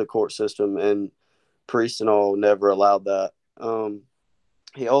the court system and priests and all never allowed that.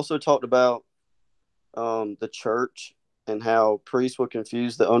 He also talked about the church and how priests would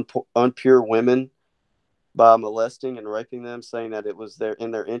confuse the unpure women by molesting and raping them, saying that it was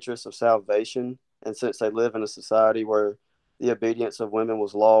in their interest of salvation. And since they live in a society where the obedience of women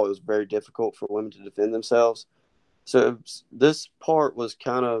was law, it was very difficult for women to defend themselves. So this part was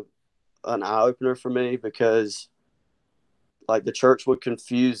kind of an eye opener for me because the church would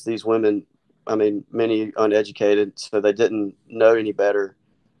confuse these women. Many uneducated, so they didn't know any better.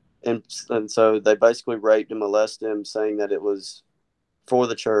 And so they basically raped and molested him, saying that it was for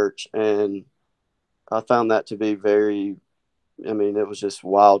the church. And I found that to be it was just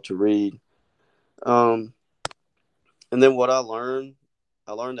wild to read. And then what I learned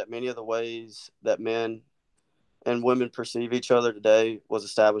that many of the ways that men and women perceive each other today was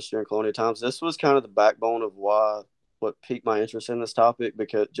established during colonial times. This was kind of the backbone of what piqued my interest in this topic,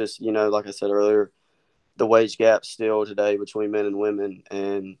 because just, like I said earlier, the wage gap still today between men and women,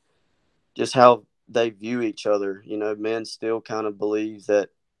 and just how they view each other. Men still kind of believe that,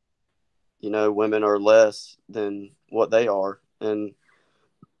 women are less than what they are. And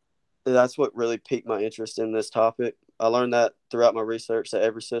that's what really piqued my interest in this topic. I learned that throughout my research, that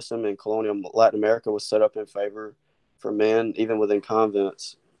every system in colonial Latin America was set up in favor for men, even within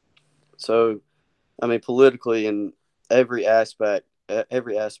convents. So, politically, in every aspect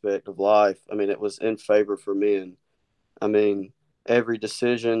of life, it was in favor for men. Every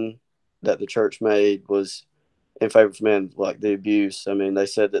decision that the church made was in favor for men, like the abuse. They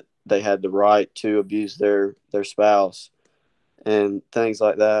said that they had the right to abuse their spouse and things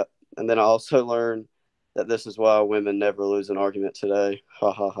like that. And then I also learned that this is why women never lose an argument today.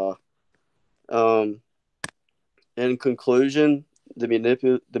 Ha ha ha. In conclusion, the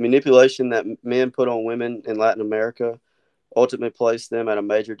manipulation that men put on women in Latin America ultimately placed them at a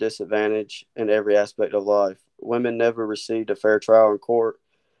major disadvantage in every aspect of life. Women never received a fair trial in court,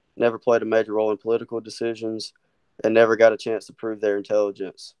 never played a major role in political decisions, and never got a chance to prove their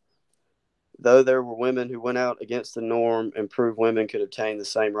intelligence. Though there were women who went out against the norm and proved women could obtain the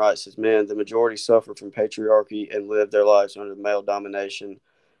same rights as men, the majority suffered from patriarchy and lived their lives under male domination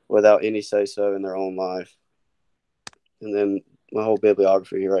without any say-so in their own life. And then my whole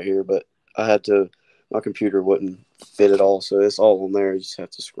bibliography right here, but my computer wouldn't fit it all, so it's all on there. You just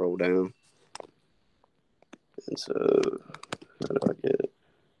have to scroll down. And so, how do I get it?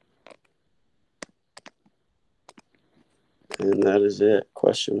 And that is it.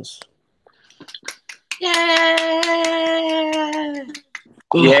 Questions? Yay!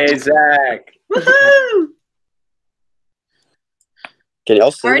 Yay, Zach! Woohoo! Can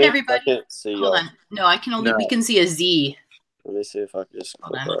y'all see All right, me? everybody. I can't see Hold y'all. on. No, I can only. No. We can see a Z. Let me see if I can just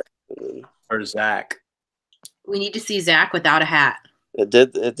Hold click on. right. And then Or Zach. We need to see Zach without a hat. it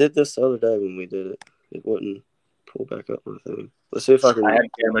did this the other day when we did it. It wouldn't pull back up my thing. Let's see if I can. I had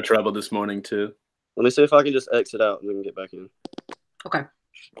camera trouble this morning too. Let me see if I can just exit out and we can get back in. Okay.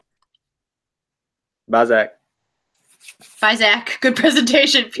 Bye, Zach. Bye, Zach. Good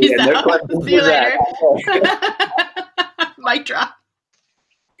presentation. Peace Yeah, no out. questions See you for Zach. later. Mic drop.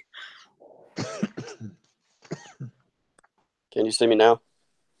 Can you see me now?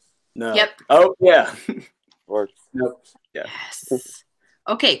 No. Yep. Oh, yeah. Or Nope. Yeah. Yes.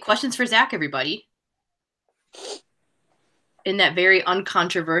 Okay, questions for Zach, everybody. In that very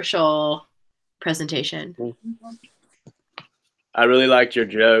uncontroversial presentation. I really liked your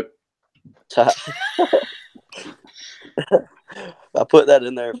joke. I put that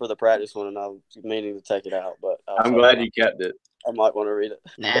in there for the practice one, and I was meaning to take it out, but I'm glad you kept it. I might want to read it.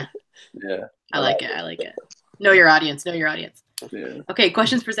 Nah. Yeah. I like it. I like it. Know your audience. Know your audience. Yeah. Okay,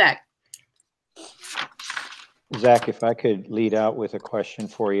 questions for Zach. Zach, if I could lead out with a question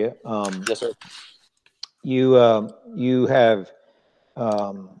for you. Yes, sir. You have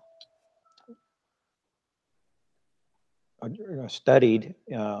studied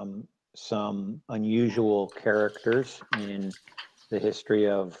some unusual characters in the history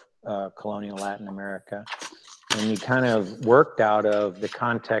of colonial Latin America, and you kind of worked out of the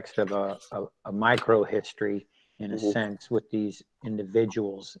context of a micro history, in a sense, with these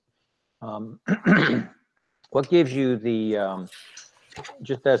individuals. What gives you the,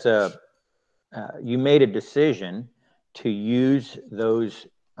 just as you made a decision to use those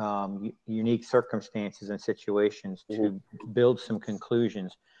unique circumstances and situations to build some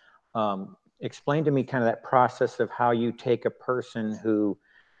conclusions. Explain to me kind of that process of how you take a person who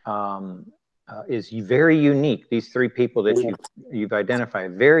is very unique. These three people that you've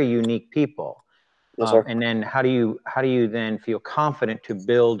identified, very unique people. Yes, sir. And then how do you then feel confident to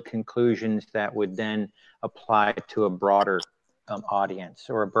build conclusions that would then apply to a broader audience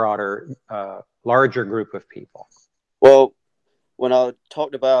or a broader, larger group of people? Well, when I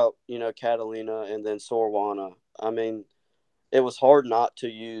talked about, Catalina and then Sorwana, it was hard not to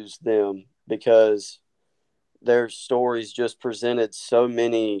use them because their stories just presented so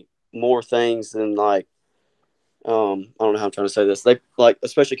many more things than I don't know how I'm trying to say this. They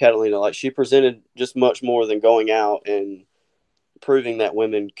especially Catalina, she presented just much more than going out and proving that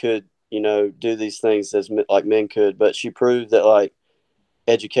women could, do these things as men could. But she proved that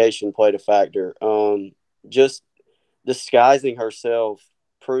education played a factor. Just disguising herself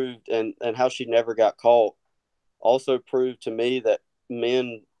proved, and how she never got caught also proved to me that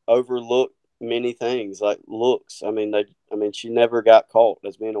men overlook many things like looks. She never got caught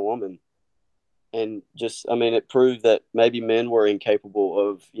as being a woman. And just, it proved that maybe men were incapable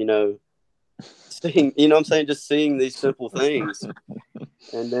of, seeing, you know what I'm saying, just seeing these simple things.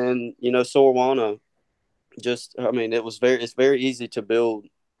 And then, you know, Sor Juana, just, I mean, it's very easy to build,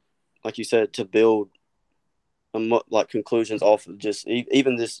 like you said, to build like conclusions off of just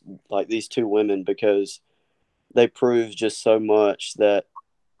even this, like these two women, because they prove just so much that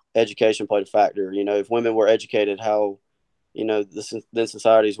education played a factor. You know, if women were educated, how, you know, then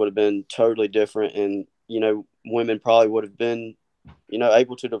societies would have been totally different. And, you know, women probably would have been, you know,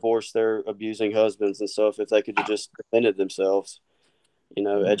 able to divorce their abusing husbands and stuff if they could have just defended themselves. You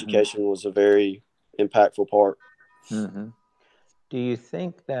know, education was a very impactful part. Mm-hmm. Do you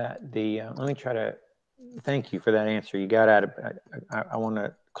think that let me try to, thank you for that answer. You got at it, but I want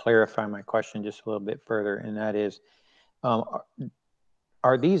to clarify my question just a little bit further, and that is,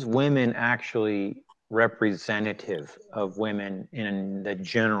 are these women actually representative of women in the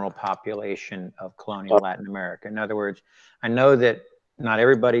general population of colonial Latin America? In other words, I know that not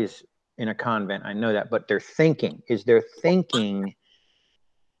everybody's in a convent, I know that, but is their thinking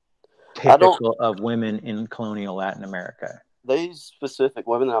typical of women in colonial Latin America? These specific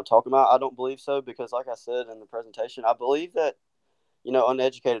women that I'm talking about, I don't believe so, because like I said in the presentation, I believe that, you know,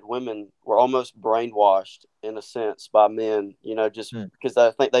 uneducated women were almost brainwashed in a sense by men, you know, just because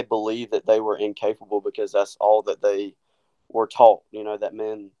I think they believe that they were incapable because that's all that they were taught, you know, that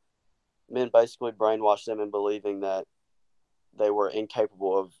men basically brainwashed them in believing that they were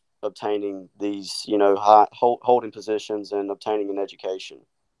incapable of obtaining these, you know, holding positions and obtaining an education.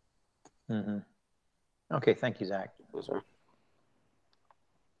 Mm-hmm. Okay, thank you, Zach. Yes, sir.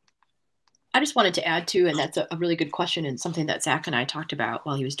 I just wanted to add to, and that's a really good question, and something that Zach and I talked about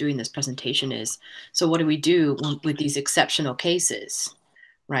while he was doing this presentation is, so what do we do with these exceptional cases,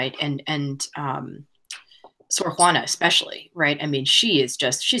 right? And Sor Juana especially, right? I mean, she's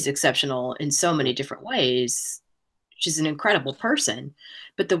exceptional in so many different ways. She's an incredible person,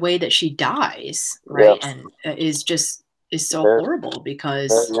 but the way that she dies, right, and is so horrible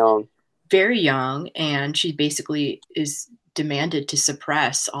because very young, and she basically is demanded to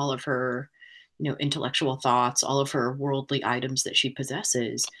suppress all of her, you know, intellectual thoughts, all of her worldly items that she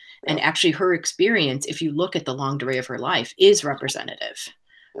possesses. And actually her experience, if you look at the longue durée of her life, is representative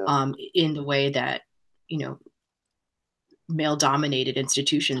in the way that, you know, male dominated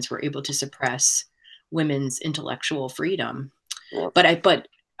institutions were able to suppress women's intellectual freedom. But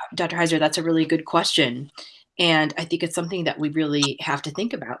Dr. Heiser, that's a really good question. And I think it's something that we really have to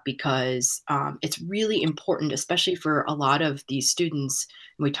think about, because it's really important, especially for a lot of these students,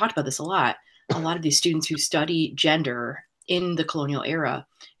 and we talked about this a lot of these students who study gender in the colonial era.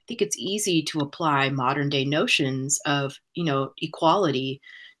 I think it's easy to apply modern day notions of, you know, equality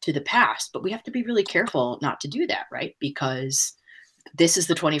to the past, but we have to be really careful not to do that, right? Because this is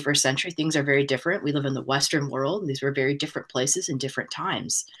the 21st century. Things are very different. We live in the Western world, and these were very different places and different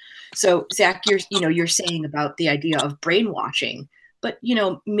times. So, Zach, you're saying about the idea of brainwashing, but, you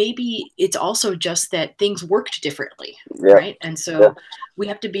know, maybe it's also just that things worked differently, right? And so we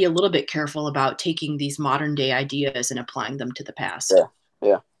have to be a little bit careful about taking these modern day ideas and applying them to the past.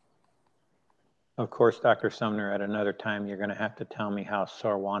 Yeah. Of course, Dr. Sumner, at another time, you're going to have to tell me how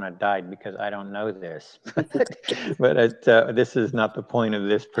Sor Juana died, because I don't know this. But this is not the point of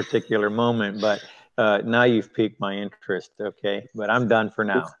this particular moment. But now you've piqued my interest, okay? But I'm done for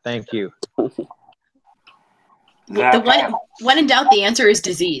now. Thank you. When in doubt, the answer is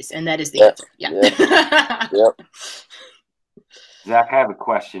disease, and that is the answer. Zach, I have a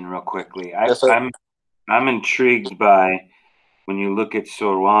question real quickly. I'm intrigued by, when you look at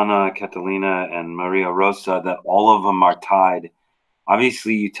Sor Juana, Catalina, and Maria Rosa, that all of them are tied.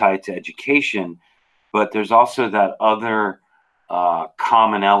 Obviously, you tie it to education, but there's also that other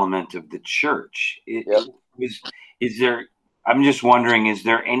common element of the church. Is there? I'm just wondering, is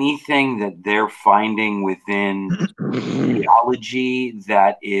there anything that they're finding within theology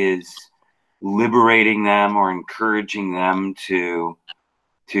that is liberating them or encouraging them to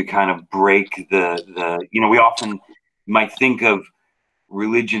kind of break the you know, we often might think of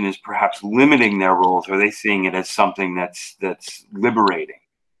religion as perhaps limiting their roles. Are they seeing it as something that's liberating?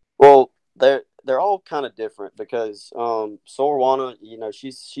 Well, they're all kind of different, because Sor Juana, you know,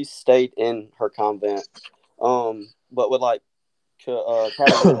 she stayed in her convent, but with like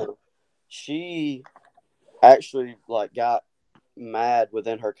Catalina, she actually like got mad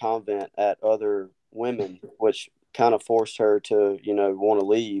within her convent at other women, which kind of forced her to, you know, want to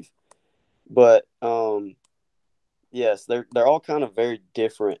leave. But yes, they're all kind of very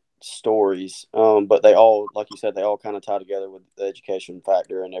different stories, but they all, like you said, they all kind of tie together with the education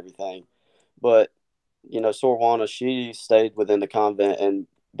factor and everything. But, you know, Sor Juana, she stayed within the convent and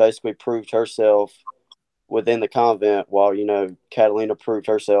basically proved herself within the convent, while, Catalina proved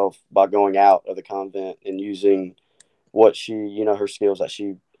herself by going out of the convent and using what she, her skills that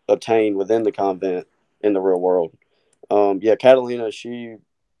she obtained within the convent in the real world. Catalina, she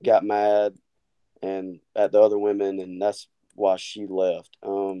got mad and at the other women, and that's why she left.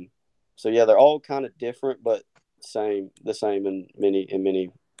 They're all kind of different, but the same in many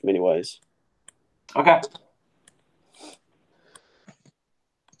ways. Okay.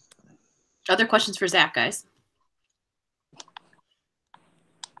 Other questions for Zach, guys?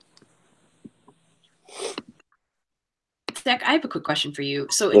 Zach, I have a quick question for you.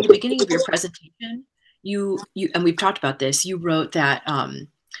 So in the beginning of your presentation, you and we've talked about this, you wrote that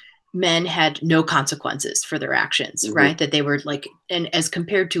men had no consequences for their actions, Mm-hmm. right? That they were like, and as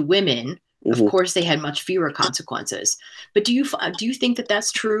compared to women, Mm-hmm. of course, they had much fewer consequences. But do you think that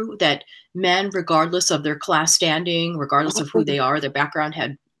that's true? That men, regardless of their class standing, regardless of who they are, their background,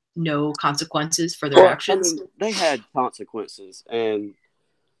 had no consequences for their actions? They had consequences,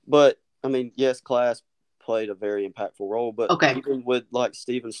 but yes, class played a very impactful role. But even with like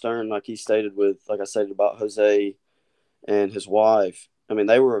Stephen Stern, like I stated about Jose and his wife,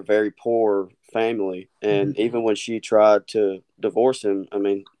 they were a very poor family, and even when she tried to divorce him,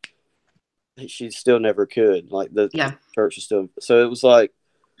 she still never could. Like the church is still. So it was like,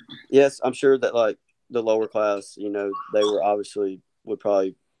 yes, I'm sure that like the lower class, they were obviously would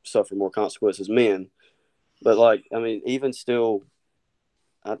probably suffer more consequences, men. But like, even still,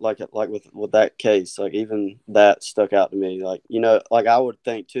 like with that case, like even that stuck out to me. Like, like I would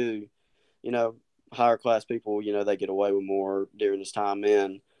think too, higher class people, they get away with more during this time,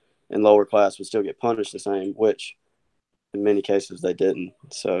 and lower class would still get punished the same, which in many cases they didn't.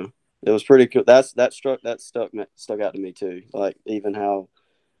 So it was pretty cool. That stuck out to me too. Like even how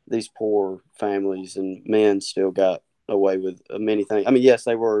these poor families and men still got away with many things. Yes,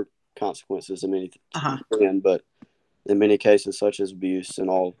 they were consequences in many things, but in many cases, such as abuse and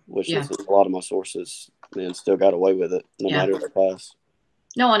all, which is a lot of my sources, men still got away with it, no matter their class.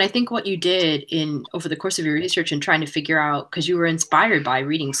 No, and I think what you did over the course of your research and trying to figure out, because you were inspired by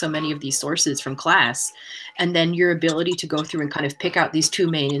reading so many of these sources from class, and then your ability to go through and kind of pick out these two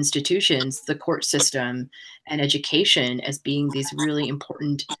main institutions, the court system and education, as being these really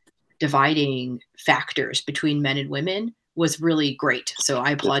important dividing factors between men and women, was really great. So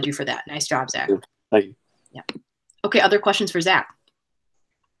I applaud you for that. Nice job, Zach. Thank you. Yeah. Okay, other questions for Zach?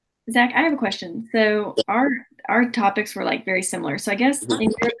 Zach, I have a question. So our topics were like very similar. So I guess in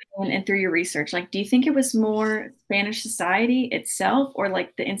your opinion and through your research, like, do you think it was more Spanish society itself or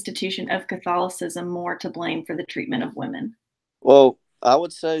like the institution of Catholicism more to blame for the treatment of women? Well, I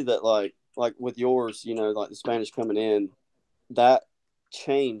would say that like with yours, like the Spanish coming in, that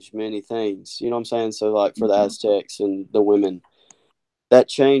changed many things. You know what I'm saying? So like for the Aztecs and the women, that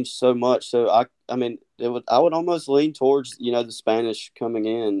changed so much. So I would almost lean towards, the Spanish coming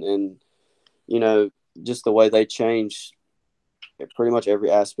in and, just the way they changed pretty much every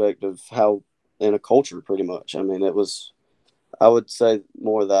aspect of how in a culture, pretty much. It was, I would say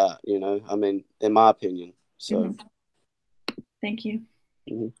more of that, in my opinion. So. Thank you.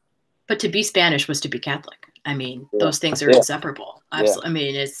 Mm-hmm. But to be Spanish was to be Catholic. Those things are inseparable.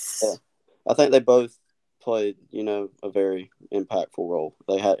 Absolutely. Yeah. I think they both played, a very impactful role.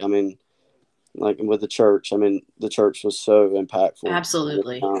 They had, like with the church, the church was so impactful.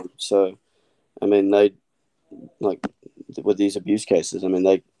 Absolutely. So, they, like with these abuse cases,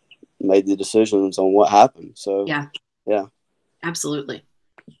 they made the decisions on what happened. So, yeah. Absolutely.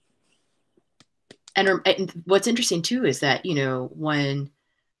 And what's interesting too is that, when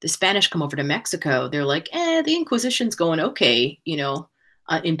the Spanish come over to Mexico, they're like, the Inquisition's going okay,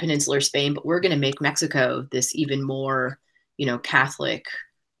 in peninsular Spain, but we're going to make Mexico this even more, Catholic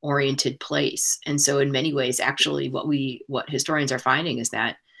oriented place. And so in many ways, actually what historians are finding is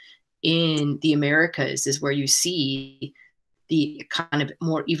that in the Americas is where you see the kind of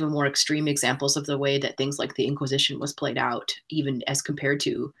even more extreme examples of the way that things like the Inquisition was played out, even as compared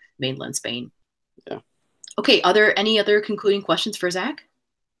to mainland Spain. Yeah. Okay. Any other concluding questions for Zach?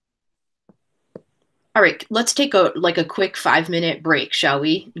 All right. Let's take a quick 5-minute break, shall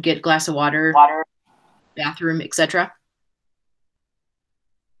we? Get a glass of water. Bathroom, etc.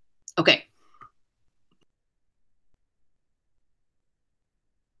 Okay.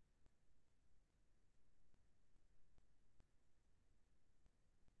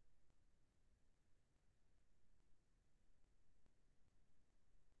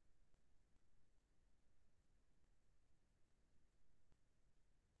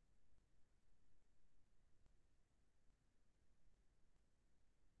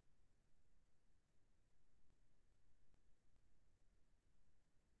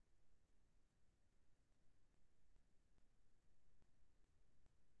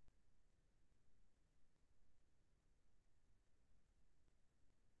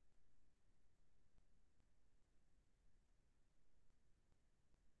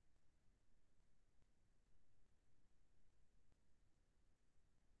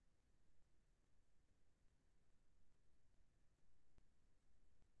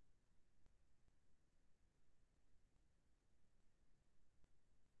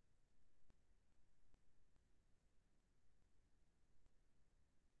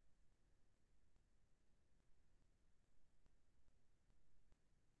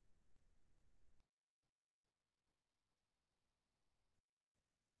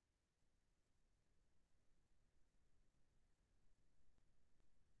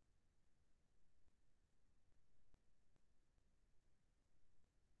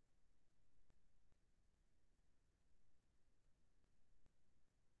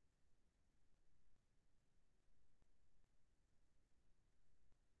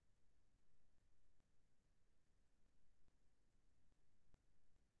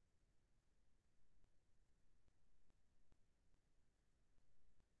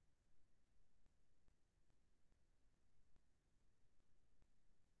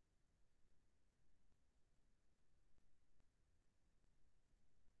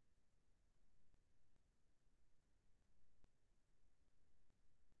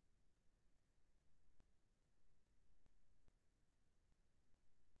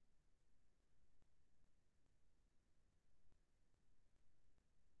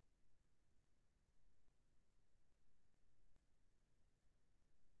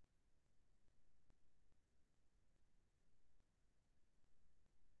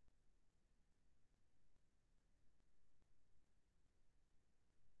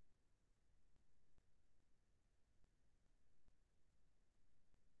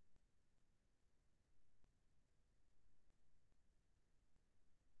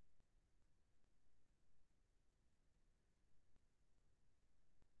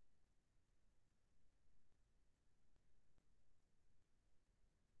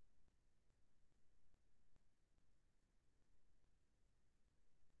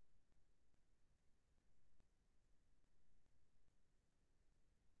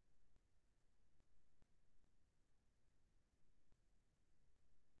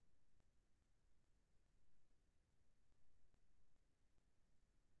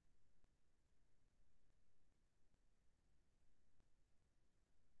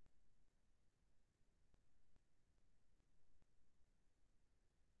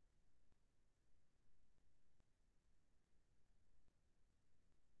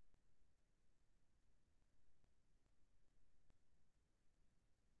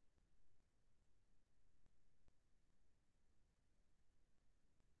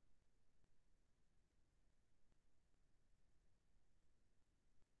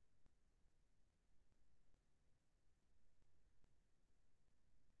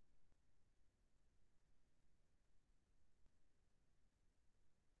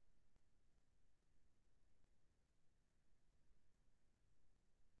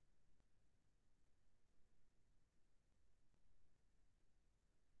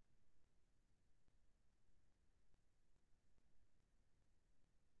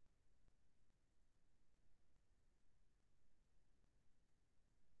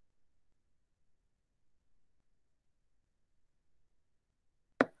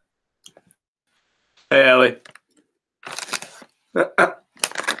 Hey, Ellie. Oh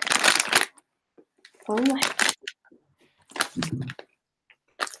my.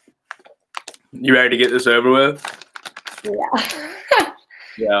 You ready to get this over with? Yeah.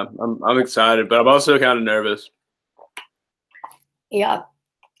 Yeah, I'm excited, but I'm also kind of nervous. Yeah.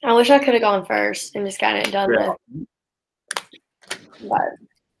 I wish I could have gone first and just gotten it done Yeah. with.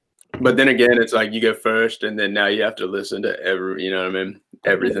 But then again, it's like you go first, and then now you have to listen to you know what I mean?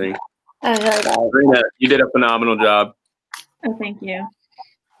 Everything. I heard that. Serina, you did a phenomenal job. Oh, thank you.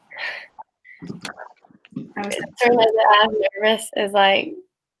 I was Certainly that I'm nervous is like,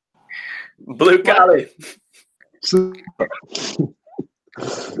 Blue collie.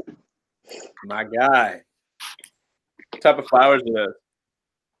 My guy. What type of flowers are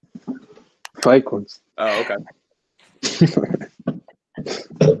those? Fake ones. Oh, okay.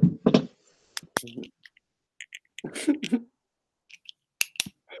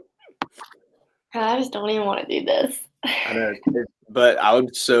 I just don't even want to do this. I know, but I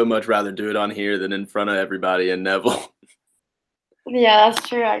would so much rather do it on here than in front of everybody in Neville. Yeah, that's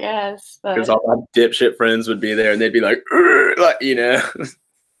true, I guess. Because But all my dipshit friends would be there, and they'd be like, you know.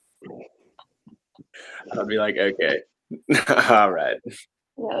 I'd be like, okay, all right,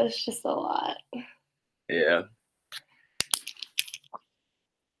 yeah, it's just a lot. yeah.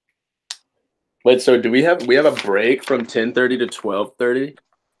 Wait, so do we have a break from 10:30 to 12:30?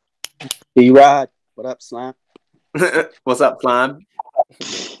 E-Ride. What up, Slime? What's up, Slime?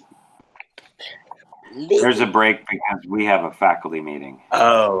 There's a break because we have a faculty meeting.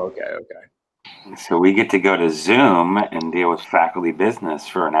 Oh, okay. So we get to go to Zoom and deal with faculty business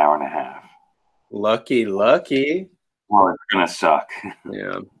for an hour and a half. Lucky. Well, it's going to suck.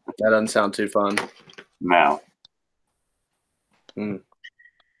 Yeah, that doesn't sound too fun. No. Mm.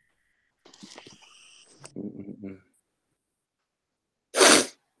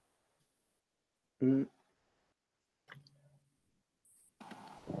 Mm.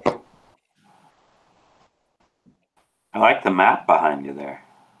 I like the map behind you there.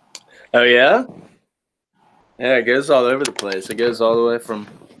 Oh, yeah? Yeah, it goes all over the place. It goes all the way from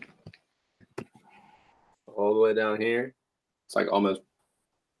all the way down here. It's like almost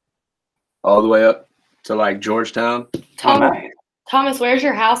all the way up to like Georgetown. Thomas, where's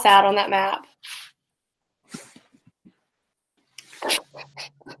your house at on that map?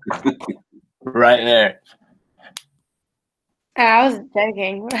 Right there. I was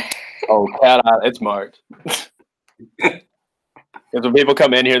joking. Oh, cat eye, it's marked. Because when people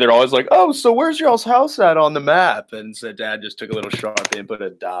come in here, they're always like, "Oh, so where's y'all's house at on the map?" And so Dad just took a little Sharpie and put a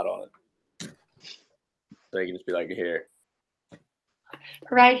dot on it. So he can just be like, "Here."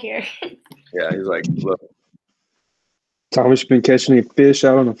 Right here. Yeah, he's like, "Look." Thomas, you been catching any fish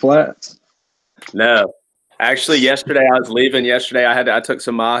out on the flats? No, actually, yesterday I was leaving. Yesterday I took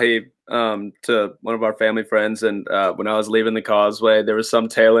some mahi to one of our family friends, and when I was leaving the causeway, there was some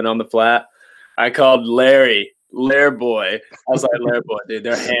tailing on the flat. I called Larry boy. I was like, Larry boy, dude,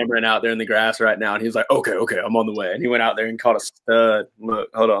 they're hammering out there in the grass right now. And he was like, okay, I'm on the way. And he went out there and caught a stud. Look,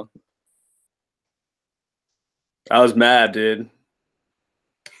 hold on. I was mad, dude.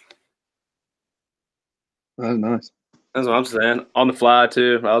 That's nice. That's what I'm saying. On the fly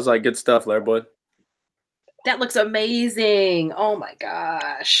too. I was like, good stuff, Larry boy. That looks amazing. Oh my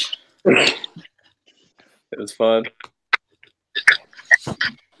gosh. It was fun. All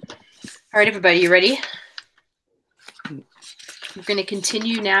right, everybody, you ready? We're going to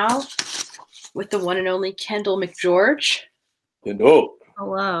continue now with the one and only Kendall McGeorge. Kendall.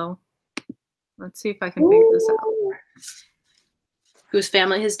 Hello. Let's see if I can figure this out. Whose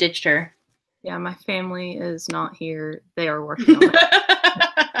family has ditched her. Yeah, my family is not here. They are working on it.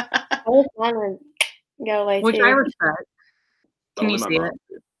 I was trying to go away Which too. I respect. Can Only you my see mom.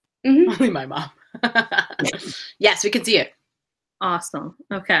 it? Mhm. Only my mom. Yes, we can see it. Awesome.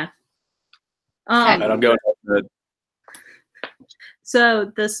 Okay. And I'm going good.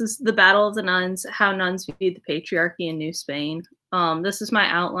 So this is the Battle of the Nuns, how nuns viewed the patriarchy in New Spain. This is my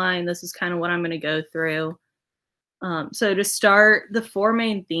outline. This is kind of what I'm going to go through. So to start, the four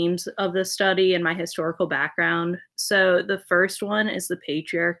main themes of the study and my historical background. So the first one is the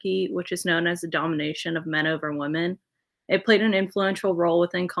patriarchy, which is known as the domination of men over women. It played an influential role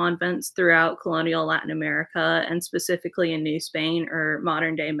within convents throughout colonial Latin America and specifically in New Spain or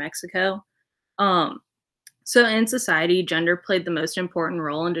modern day Mexico. So in society, gender played the most important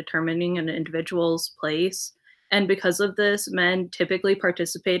role in determining an individual's place. And because of this, men typically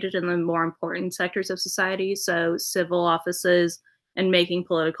participated in the more important sectors of society, so civil offices and making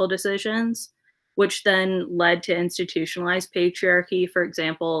political decisions, which then led to institutionalized patriarchy, for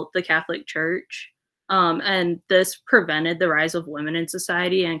example, the Catholic Church. And this prevented the rise of women in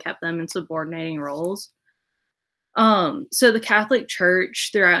society and kept them in subordinating roles. So the Catholic Church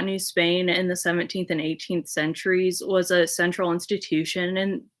throughout New Spain in the 17th and 18th centuries was a central institution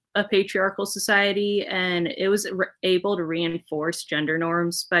in a patriarchal society, and it was able to reinforce gender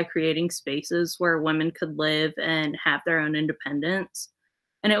norms by creating spaces where women could live and have their own independence.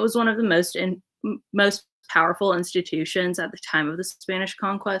 And it was one of the most powerful institutions at the time of the Spanish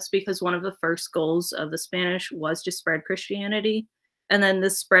conquest, because one of the first goals of the Spanish was to spread Christianity. And then the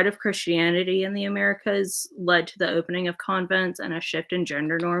spread of Christianity in the Americas led to the opening of convents and a shift in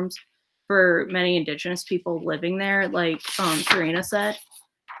gender norms for many indigenous people living there, like Serina said.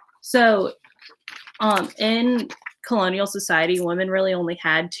 So in colonial society, women really only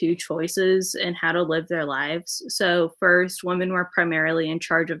had two choices in how to live their lives. So first, women were primarily in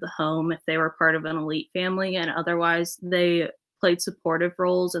charge of the home if they were part of an elite family, and otherwise they played supportive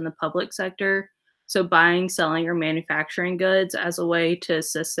roles in the public sector. So buying, selling, or manufacturing goods as a way to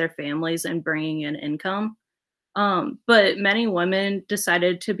assist their families in bringing in income. But many women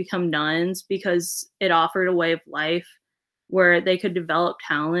decided to become nuns because it offered a way of life where they could develop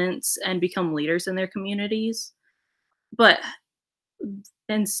talents and become leaders in their communities. But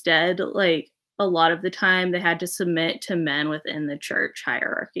instead, like a lot of the time, they had to submit to men within the church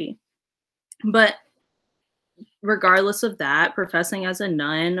hierarchy. But regardless of that, professing as a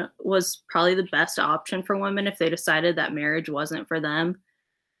nun was probably the best option for women if they decided that marriage wasn't for them,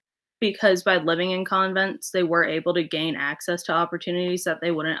 because by living in convents, they were able to gain access to opportunities that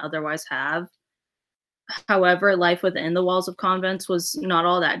they wouldn't otherwise have. However, life within the walls of convents was not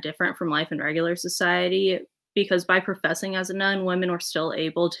all that different from life in regular society, because by professing as a nun, women were still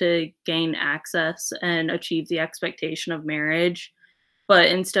able to gain access and achieve the expectation of marriage. But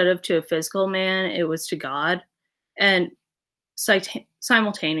instead of to a physical man, it was to God. And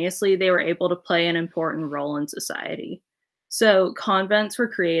simultaneously, they were able to play an important role in society. So convents were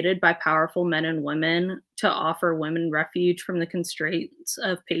created by powerful men and women to offer women refuge from the constraints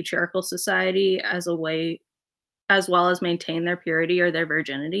of patriarchal society as well as maintain their purity or their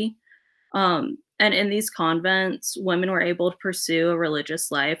virginity. And in these convents, women were able to pursue a religious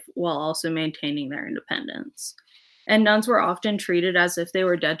life while also maintaining their independence. And nuns were often treated as if they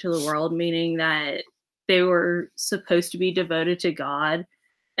were dead to the world, meaning that they were supposed to be devoted to God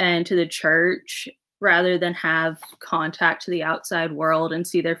and to the church rather than have contact to the outside world and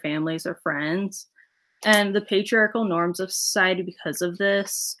see their families or friends. And the patriarchal norms of society, because of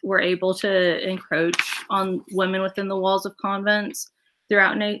this, were able to encroach on women within the walls of convents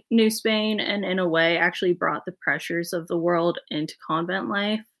throughout New Spain, and in a way actually brought the pressures of the world into convent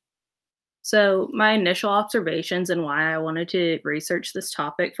life. So my initial observations and why I wanted to research this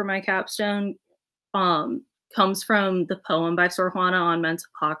topic for my capstone comes from the poem by Sor Juana on men's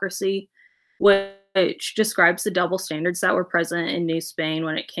hypocrisy, which describes the double standards that were present in New Spain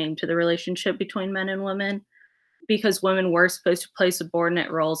when it came to the relationship between men and women, because women were supposed to play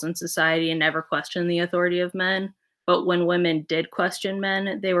subordinate roles in society and never question the authority of men. But when women did question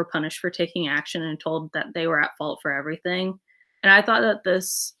men, they were punished for taking action and told that they were at fault for everything. And I thought that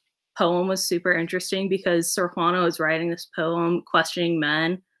this poem was super interesting because Sor Juana was writing this poem questioning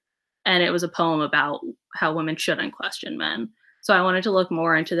men, and it was a poem about how women shouldn't question men. So I wanted to look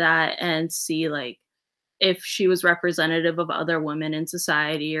more into that and see like if she was representative of other women in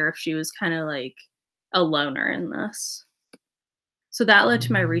society or if she was kind of like a loner in this. So that led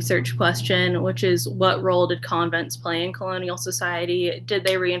to my research question, which is, what role did convents play in colonial society? Did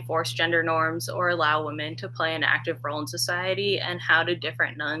they reinforce gender norms or allow women to play an active role in society? And how did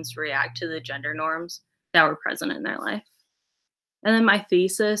different nuns react to the gender norms that were present in their life? And then my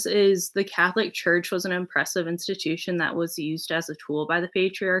thesis is, the Catholic Church was an impressive institution that was used as a tool by the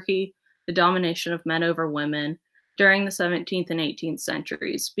patriarchy, the domination of men over women, during the 17th and 18th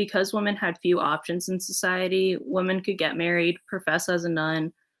centuries. Because women had few options in society, women could get married, profess as a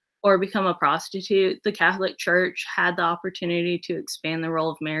nun, or become a prostitute. The Catholic Church had the opportunity to expand the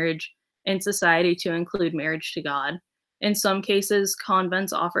role of marriage in society to include marriage to God. In some cases,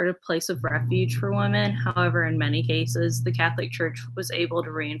 convents offered a place of refuge for women. However, in many cases, the Catholic Church was able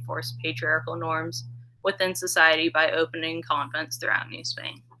to reinforce patriarchal norms within society by opening convents throughout New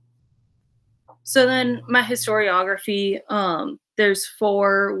Spain. So then my historiography, there's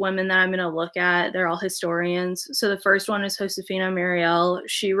 4 women that I'm going to look at. They're all historians. So the first one is Josefina Mariel.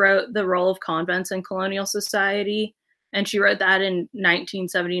 She wrote The Role of Convents in Colonial Society, and she wrote that in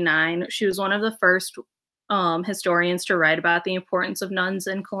 1979. She was one of the first historians to write about the importance of nuns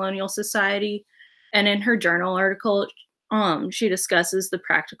in colonial society. And in her journal article, she discusses the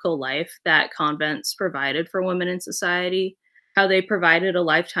practical life that convents provided for women in society. how they provided a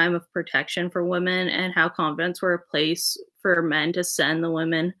lifetime of protection for women, and how convents were a place for men to send the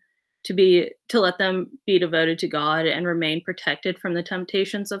women to let them be devoted to God and remain protected from the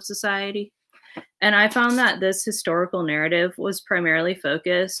temptations of society. And I found that this historical narrative was primarily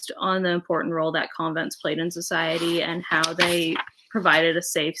focused on the important role that convents played in society and how they provided a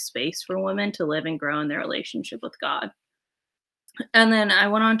safe space for women to live and grow in their relationship with God. And then I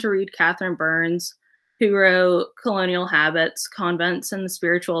went on to read Catherine Burns, who wrote Colonial Habits, Convents, and the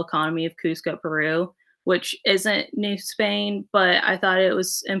Spiritual Economy of Cusco, Peru, which isn't New Spain, but I thought it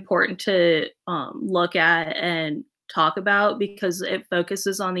was important to look at and talk about because it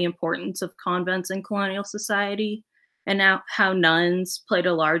focuses on the importance of convents in colonial society and now how nuns played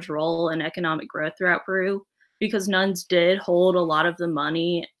a large role in economic growth throughout Peru, because nuns did hold a lot of the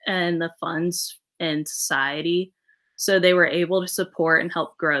money and the funds in society. So they were able to support and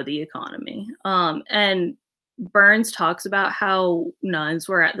help grow the economy. And Burns talks about how nuns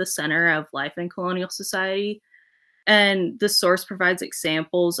were at the center of life in colonial society. And the source provides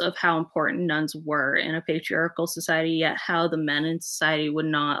examples of how important nuns were in a patriarchal society, yet how the men in society would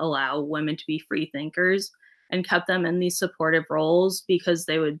not allow women to be free thinkers and kept them in these supportive roles because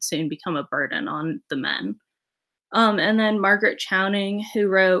they would soon become a burden on the men. And then Margaret Chowning, who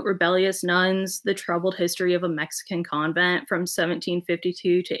wrote Rebellious Nuns, The Troubled History of a Mexican Convent from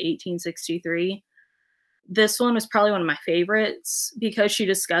 1752 to 1863. This one was probably one of my favorites because she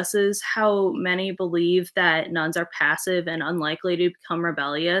discusses how many believe that nuns are passive and unlikely to become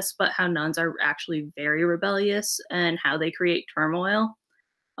rebellious, but how nuns are actually very rebellious and how they create turmoil.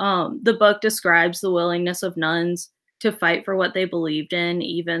 The book describes the willingness of nuns to fight for what they believed in,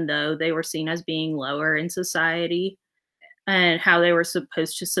 even though they were seen as being lower in society, and how they were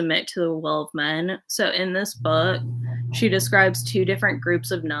supposed to submit to the will of men. So in this book, she describes two different groups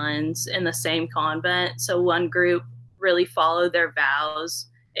of nuns in the same convent. So one group really followed their vows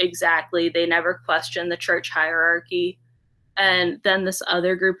exactly. They never questioned the church hierarchy. And then this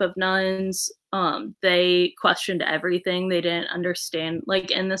other group of nuns, they questioned everything. They didn't understand.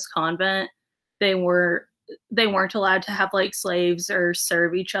 Like in this convent, they weren't allowed to have like slaves or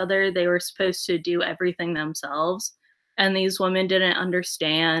serve each other. They were supposed to do everything themselves. And these women didn't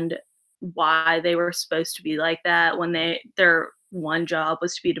understand why they were supposed to be like that when their one job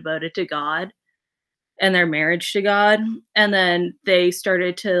was to be devoted to God and their marriage to God. And then they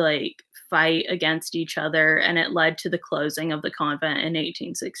started to like fight against each other, and it led to the closing of the convent in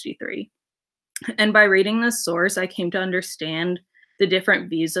 1863. And by reading this source, I came to understand the different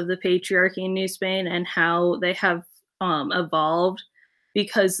views of the patriarchy in New Spain and how they have evolved,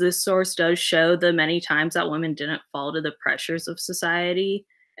 because this source does show the many times that women didn't fall to the pressures of society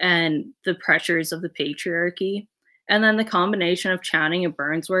and the pressures of the patriarchy. And then the combination of Chowning and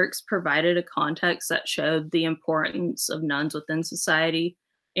Burns' works provided a context that showed the importance of nuns within society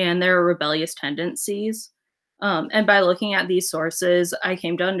and their rebellious tendencies. And by looking at these sources, I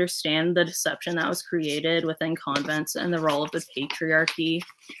came to understand the deception that was created within convents and the role of the patriarchy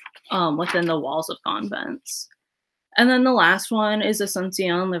within the walls of convents. And then the last one is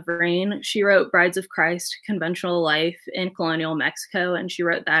Asuncion Lavrine. She wrote Brides of Christ, Conventional Life in Colonial Mexico, and she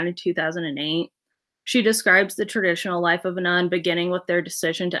wrote that in 2008. She describes the traditional life of a nun, beginning with their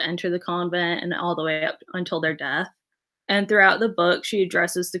decision to enter the convent and all the way up until their death. And throughout the book, she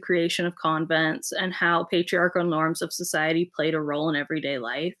addresses the creation of convents and how patriarchal norms of society played a role in everyday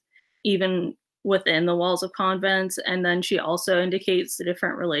life, even within the walls of convents. And then she also indicates the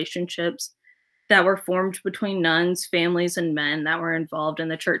different relationships that were formed between nuns, families, and men that were involved in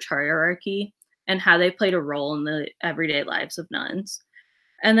the church hierarchy and how they played a role in the everyday lives of nuns.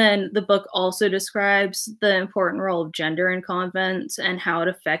 And then the book also describes the important role of gender in convents and how it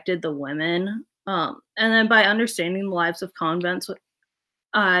affected the women. And then by understanding the lives of convents,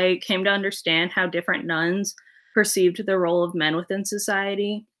 I came to understand how different nuns perceived the role of men within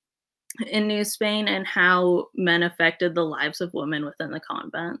society in New Spain and how men affected the lives of women within the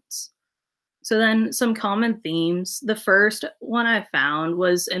convents. So then some common themes. The first one I found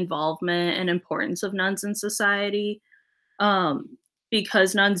was involvement and importance of nuns in society.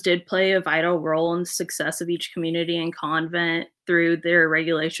 Because nuns did play a vital role in the success of each community and convent through their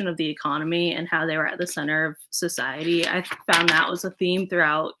regulation of the economy and how they were at the center of society. I found that was a theme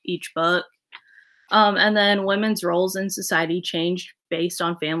throughout each book. And then women's roles in society changed based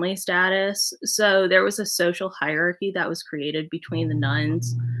on family status. So there was a social hierarchy that was created between the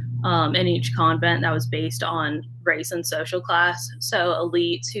nuns in each convent that was based on race and social class. So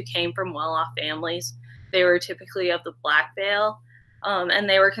elites who came from well-off families, they were typically of the black veil. And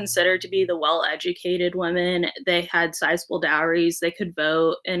they were considered to be the well-educated women. They had sizable dowries. They could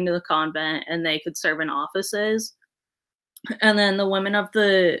vote in the convent, and they could serve in offices. And then the women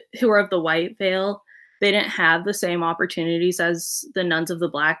who were of the white veil, they didn't have the same opportunities as the nuns of the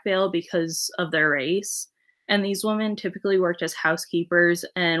black veil because of their race. And these women typically worked as housekeepers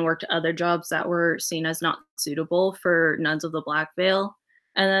and worked other jobs that were seen as not suitable for nuns of the black veil.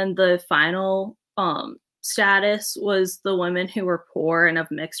 And then the final status was the women who were poor and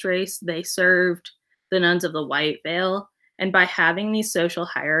of mixed race. They served the nuns of the white veil. And by having these social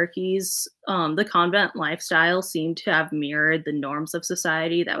hierarchies, the convent lifestyle seemed to have mirrored the norms of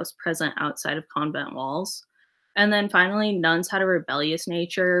society that was present outside of convent walls. And then finally, nuns had a rebellious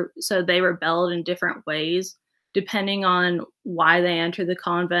nature. So they rebelled in different ways, depending on why they entered the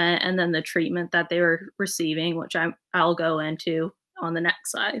convent and then the treatment that they were receiving, which I'll go into on the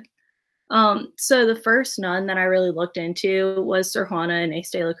next slide. So the first nun that I really looked into was Sor Juana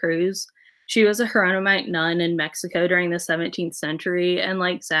Inés de la Cruz. She was a Hieronymite nun in Mexico during the 17th century. And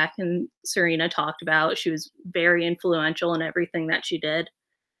like Zach and Serina talked about, she was very influential in everything that she did.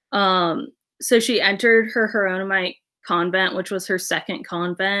 So she entered her Hieronymite convent, which was her second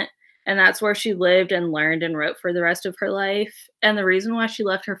convent. And that's where she lived and learned and wrote for the rest of her life. And the reason why she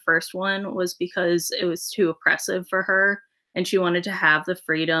left her first one was because it was too oppressive for her. And she wanted to have the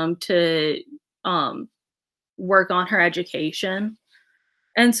freedom to work on her education.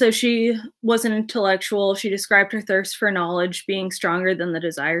 And so she was an intellectual. She described her thirst for knowledge being stronger than the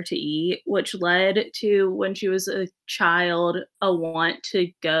desire to eat, which led to, when she was a child, a want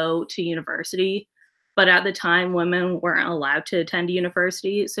to go to university. But at the time, women weren't allowed to attend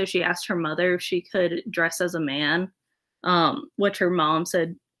university. So she asked her mother if she could dress as a man, which her mom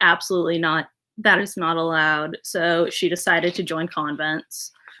said, absolutely not. That is not allowed. So she decided to join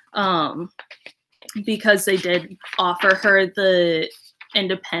convents because they did offer her the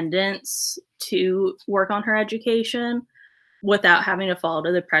independence to work on her education without having to fall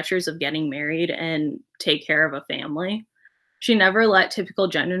to the pressures of getting married and take care of a family. She never let typical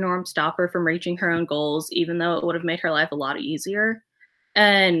gender norms stop her from reaching her own goals, even though it would have made her life a lot easier.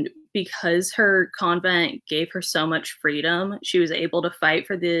 And because her convent gave her so much freedom, she was able to fight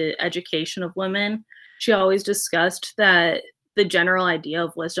for the education of women. She always discussed that the general idea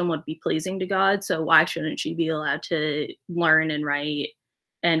of wisdom would be pleasing to God, so why shouldn't she be allowed to learn and write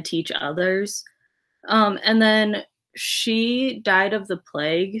and teach others? And then she died of the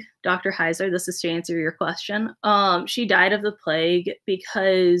plague. Dr. Heiser, this is to answer your question. She died of the plague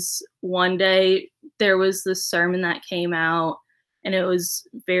because one day there was this sermon that came out and it was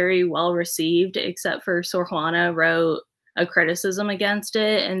very well received, except for Sor Juana wrote a criticism against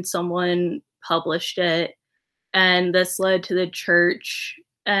it and someone published it. And this led to the church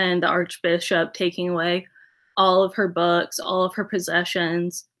and the archbishop taking away all of her books, all of her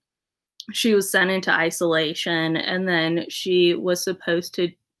possessions. She was sent into isolation, and then she was supposed to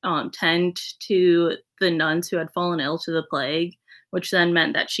tend to the nuns who had fallen ill to the plague, which then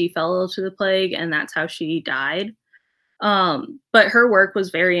meant that she fell ill to the plague, and that's how she died. But her work was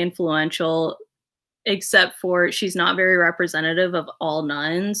very influential, except for she's not very representative of all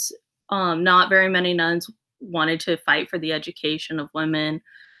nuns. Not very many nuns wanted to fight for the education of women.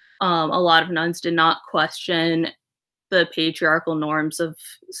 A lot of nuns did not question the patriarchal norms of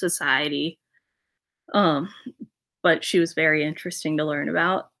society. But she was very interesting to learn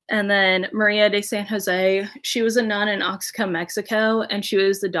about. And then Maria de San Jose, she was a nun in Oaxaca, Mexico, and she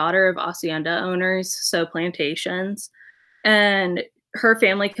was the daughter of hacienda owners, so plantations. And her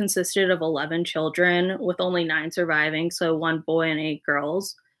family consisted of 11 children with only 9 surviving, so 1 boy and 8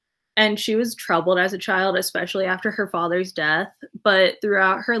 girls. And she was troubled as a child, especially after her father's death. But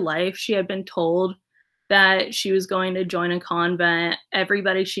throughout her life, she had been told that she was going to join a convent.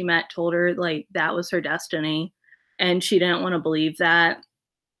 Everybody she met told her like that was her destiny. And she didn't want to believe that,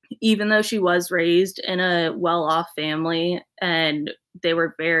 even though she was raised in a well-off family and they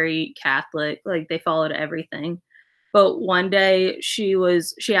were very Catholic, like they followed everything. But one day she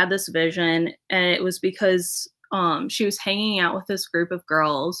had this vision, and it was because she was hanging out with this group of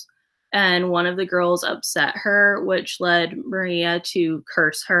girls, and one of the girls upset her, which led Maria to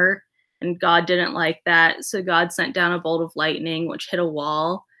curse her. And God didn't like that. So God sent down a bolt of lightning, which hit a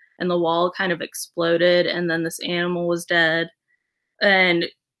wall, and the wall kind of exploded. And then this animal was dead. And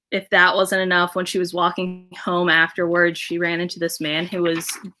if that wasn't enough, when she was walking home afterwards, she ran into this man who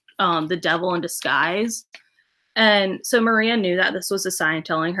was the devil in disguise. And so Maria knew that this was a sign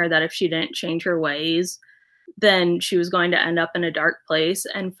telling her that if she didn't change her ways, then she was going to end up in a dark place.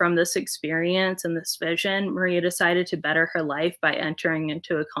 And from this experience and this vision, Maria decided to better her life by entering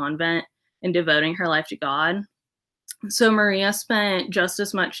into a convent and devoting her life to God. So Maria spent just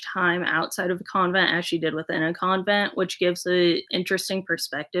as much time outside of a convent as she did within a convent, which gives an interesting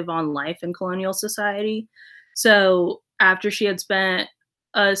perspective on life in colonial society. So after she had spent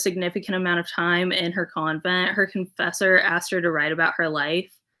a significant amount of time in her convent, her confessor asked her to write about her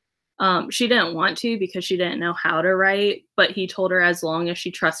life. She didn't want to because she didn't know how to write, but he told her as long as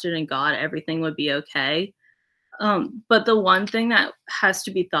she trusted in God, everything would be okay. But the one thing that has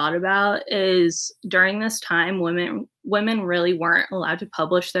to be thought about is during this time, women really weren't allowed to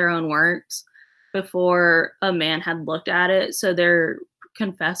publish their own works before a man had looked at it. So their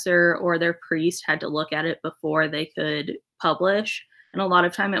confessor or their priest had to look at it before they could publish. And a lot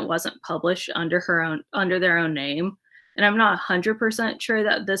of time it wasn't published under their own name. And I'm not 100% sure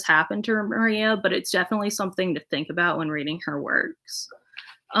that this happened to Maria, but it's definitely something to think about when reading her works.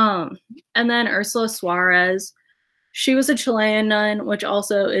 And then Ursula Suarez, she was a Chilean nun, which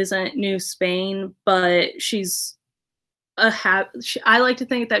also isn't New Spain, but she's I like to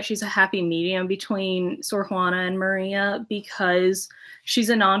think that she's a happy medium between Sor Juana and Maria because she's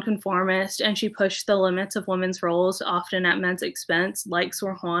a nonconformist and she pushed the limits of women's roles, often at men's expense, like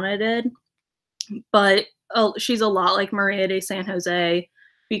Sor Juana did. But she's a lot like Maria de San Jose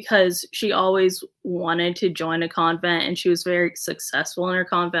because she always wanted to join a convent and she was very successful in her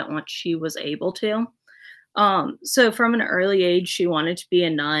convent once she was able to. So from an early age, she wanted to be a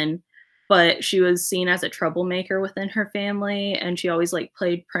nun, but she was seen as a troublemaker within her family, and she always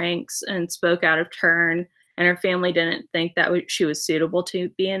played pranks and spoke out of turn, and her family didn't think that she was suitable to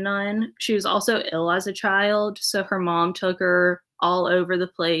be a nun. She was also ill as a child, so her mom took her all over the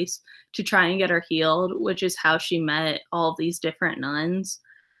place to try and get her healed, which is how she met all of these different nuns,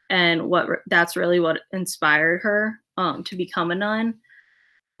 and that's really what inspired her to become a nun.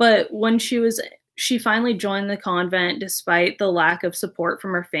 But when she finally joined the convent despite the lack of support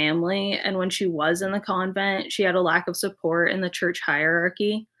from her family. And when she was in the convent, she had a lack of support in the church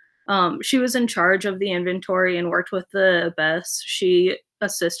hierarchy. She was in charge of the inventory and worked with the abbess. She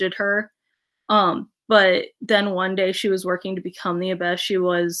assisted her. But then one day she was working to become the abbess. She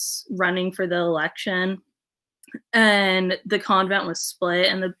was running for the election and the convent was split,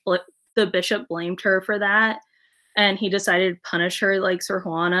 and the bishop blamed her for that. And he decided to punish her like Sor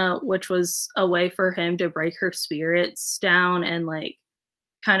Juana, which was a way for him to break her spirits down and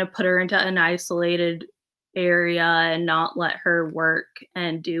kind of put her into an isolated area and not let her work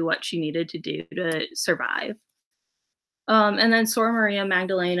and do what she needed to do to survive. And then Sor Maria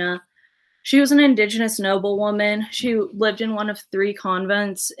Magdalena, she was an indigenous noblewoman. She lived in one of 3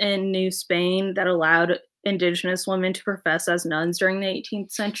 convents in New Spain that allowed indigenous women to profess as nuns during the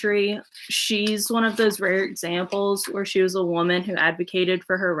 18th century. She's one of those rare examples where she was a woman who advocated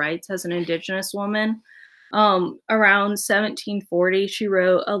for her rights as an indigenous woman. Around 1740, she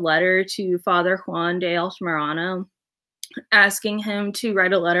wrote a letter to Father Juan de Altamirano asking him to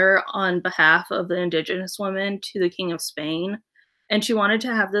write a letter on behalf of the indigenous women to the King of Spain. And she wanted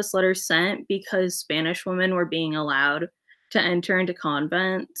to have this letter sent because Spanish women were being allowed to enter into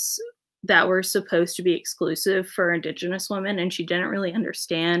convents that were supposed to be exclusive for indigenous women, and she didn't really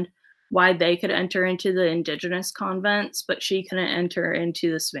understand why they could enter into the indigenous convents, but she couldn't enter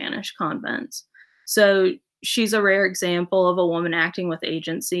into the Spanish convents. So she's a rare example of a woman acting with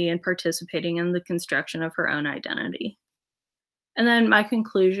agency and participating in the construction of her own identity. And then my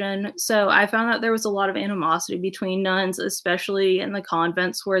conclusion, so I found that there was a lot of animosity between nuns, especially in the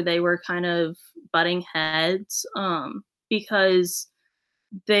convents where they were kind of butting heads, because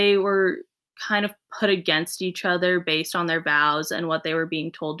they were kind of put against each other based on their vows and what they were being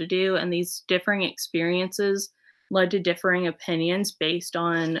told to do. And these differing experiences led to differing opinions based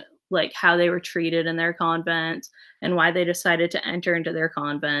on how they were treated in their convents and why they decided to enter into their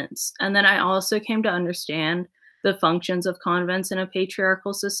convents. And then I also came to understand the functions of convents in a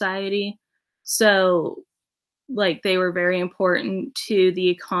patriarchal society. So they were very important to the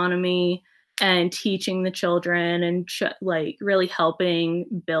economy and teaching the children and really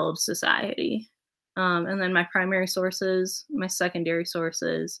helping build society. And then my primary sources, my secondary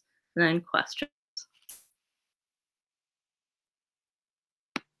sources, and then questions.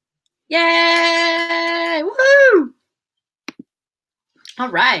 Yay! Woo! All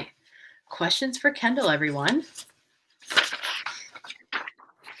right. Questions for Kendall, everyone.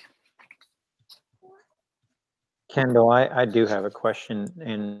 Kendall, I do have a question,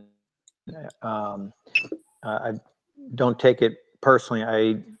 and I don't take it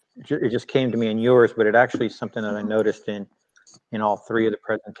personally. It just came to me in yours, but it actually is something that I noticed in all 3 of the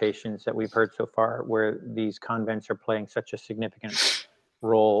presentations that we've heard so far, where these convents are playing such a significant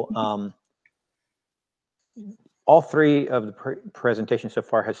role. All 3 of the presentations so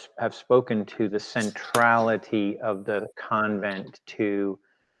far have spoken to the centrality of the convent to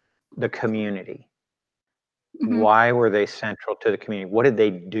the community. Mm-hmm. Why were they central to the community? What did they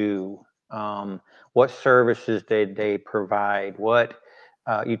do What services did they provide? What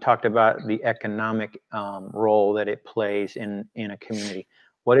you talked about the economic role that it plays in a community.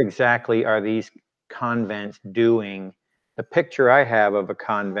 What exactly are these convents doing? The picture I have of a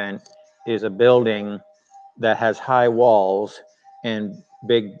convent is a building that has high walls and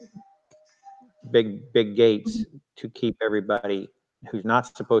big gates to keep everybody who's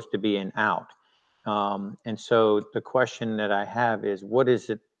not supposed to be in out. And so the question that I have is, what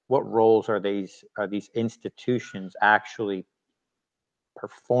roles are these institutions actually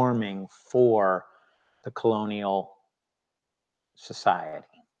performing for the colonial society?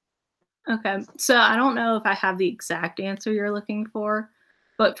 Okay, so I don't know if I have the exact answer you're looking for,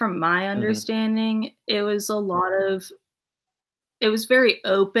 but from my understanding, it was it was very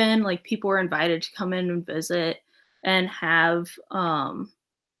open, like people were invited to come in and visit and have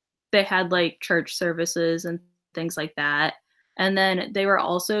they had like church services and things like that. And then they were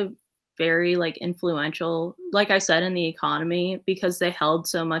also very like influential, like I said, in the economy because they held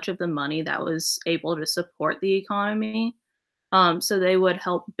so much of the money that was able to support the economy. So they would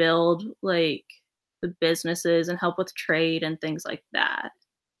help build like the businesses and help with trade and things like that.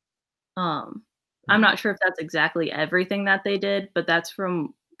 I'm not sure if that's exactly everything that they did, but that's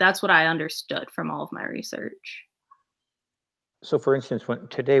what I understood from all of my research. So for instance,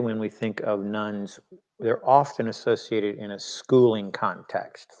 when we think of nuns, they're often associated in a schooling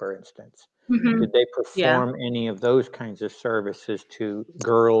context, for instance. Did they perform any of those kinds of services to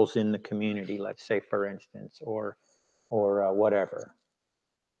girls in the community, let's say, for instance, or whatever?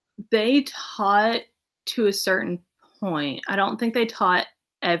 They taught to a certain point. I don't think they taught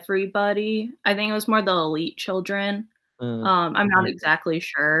everybody. I think it was more the elite children. I'm not exactly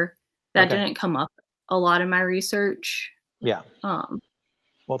sure. That didn't come up a lot in my research. Yeah.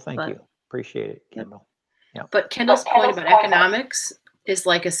 Well, thank but- you. Appreciate it, Kendall. Yeah. But Kendall's point about economics is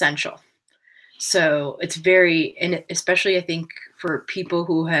like essential. So it's very, and especially I think for people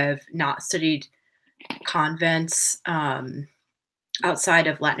who have not studied convents outside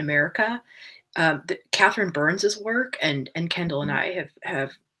of Latin America, Catherine Burns's work and Kendall and I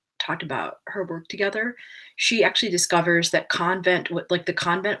have talked about her work together. She actually discovers that the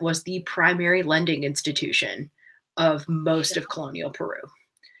convent was the primary lending institution of most of colonial Peru.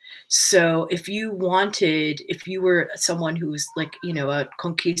 So if you were someone who's like, a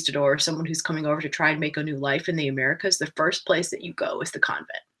conquistador, someone who's coming over to try and make a new life in the Americas, the first place that you go is the convent.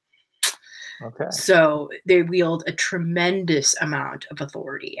 Okay. So they wield a tremendous amount of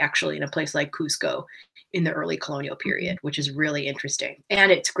authority, actually, in a place like Cusco in the early colonial period, which is really interesting.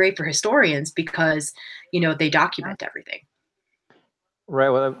 And it's great for historians because, they document everything. Right.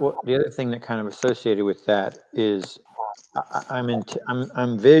 Well, the other thing that kind of associated with that is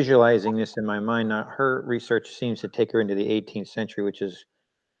I'm visualizing this in my mind. Now, her research seems to take her into the 18th century, which is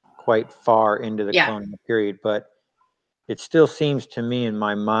quite far into the colonial period, but it still seems to me in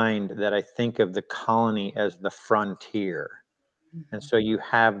my mind that I think of the colony as the frontier. And so you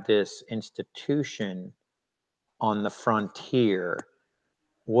have this institution on the frontier.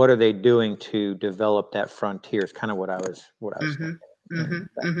 What are they doing to develop that frontier is kind of what I was thinking.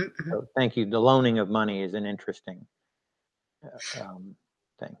 So thank you. The loaning of money is an interesting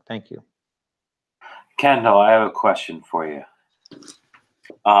thing. Thank you. Kendall, I have a question for you.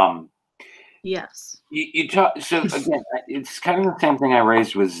 Yes. You talk, so again, it's kind of the same thing I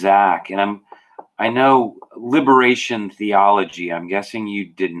raised with Zach, and I know liberation theology. I'm guessing you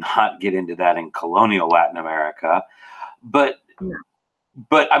did not get into that in colonial Latin America, but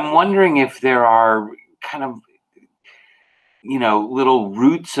I'm wondering if there are kind of little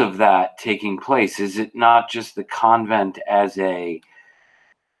roots of that taking place. Is it not just the convent as a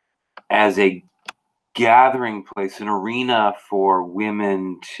gathering place, an arena for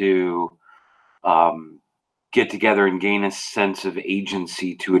women to get together and gain a sense of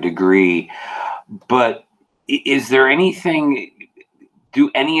agency to a degree? But is there anything, do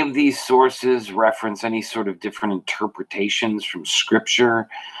any of these sources reference any sort of different interpretations from scripture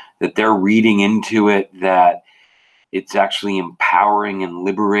that they're reading into it, that it's actually empowering and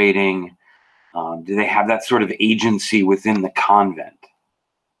liberating? Do they have that sort of agency within the convent?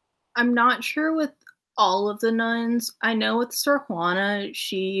 I'm not sure with all of the nuns. I know with Sor Juana,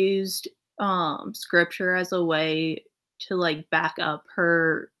 she used scripture as a way to like back up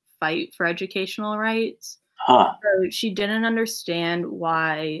her fight for educational rights. So she didn't understand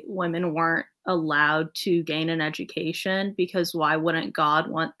why women weren't allowed to gain an education, because why wouldn't God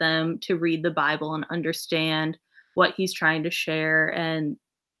want them to read the Bible and understand what he's trying to share and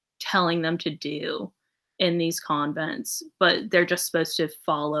telling them to do in these convents? But they're just supposed to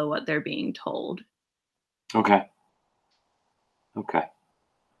follow what they're being told. Okay.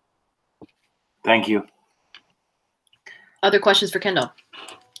 Thank you. Other questions for Kendall?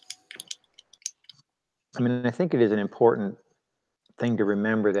 I mean, I think it is an important thing to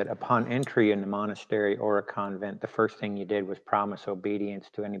remember that upon entry in the monastery or a convent, the first thing you did was promise obedience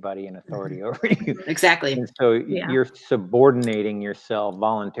to anybody in authority over you. Exactly. And so Yeah. you're subordinating yourself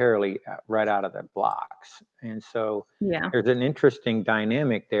voluntarily right out of the blocks. And so Yeah. there's an interesting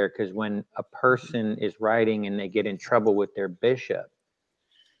dynamic there, because when a person is writing and they get in trouble with their bishop,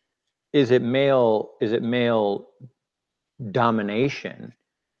 is it male domination,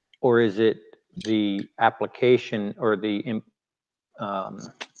 or is it the application or the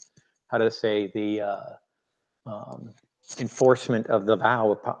how to say, the enforcement of the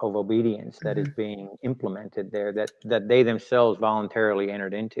vow of obedience that is being implemented there, that they themselves voluntarily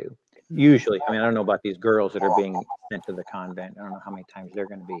entered into? Usually, I mean, I don't know about these girls that are being sent to the convent. I don't know how many times they're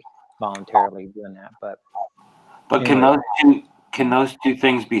going to be voluntarily doing that, but anyway. Can those two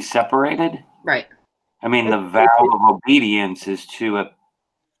things be separated? Right. I mean, the vow of obedience is to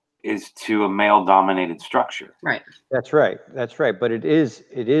a male-dominated structure. Right. That's right. That's right. But it is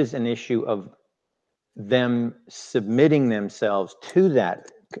an issue of them submitting themselves to that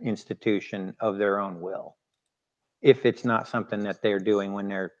institution of their own will, if it's not something that they're doing when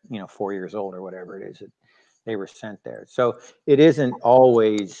they're 4 years old or whatever it is that they were sent there. So it isn't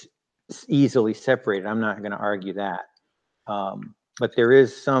always easily separated. I'm not going to argue that, but there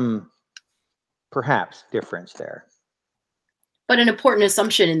is some perhaps difference there. But an important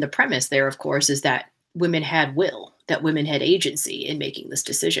assumption in the premise there, of course, is that women had will, that women had agency in making this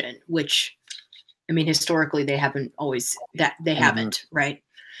decision, which, I mean, historically they haven't always, that they haven't, right?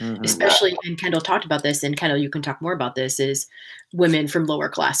 Especially, and Kendall talked about this, and Kendall, you can talk more about this, is women from lower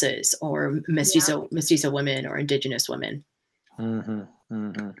classes, or mestizo women, or indigenous women. Yeah.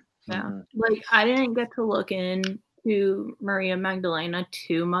 Like, I didn't get to look into Maria Magdalena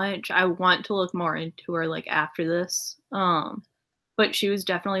too much. I want to look more into her like after this. But she was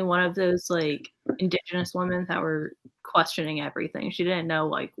definitely one of those like indigenous women that were questioning everything. She didn't know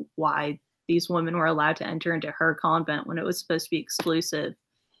like why these women were allowed to enter into her convent when it was supposed to be exclusive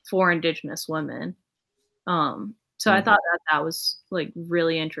for indigenous women. So I thought that was like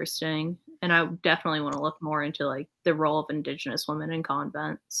really interesting, and I definitely want to look more into like the role of indigenous women in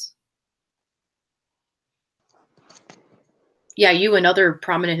convents. Yeah, you and other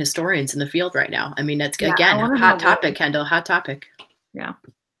prominent historians in the field right now. I mean, that's again a hot topic, Kendall. Hot topic. Yeah.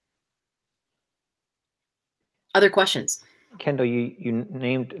 Other questions? Kendall, you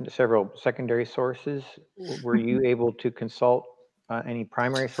named several secondary sources. Were you able to consult any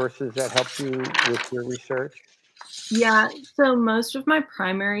primary sources that helped you with your research? Yeah, so most of my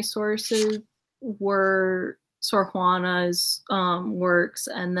primary sources were Sor Juana's works,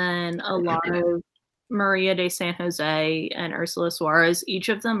 and then a lot of Maria de San Jose and Ursula Suarez. Each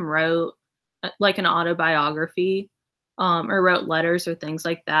of them wrote like an autobiography, or wrote letters or things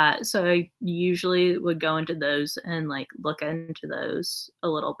like that. So I usually would go into those and like look into those a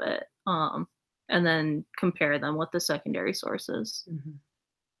little bit, and then compare them with the secondary sources.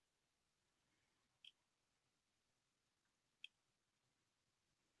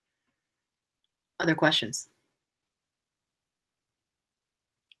 Other questions?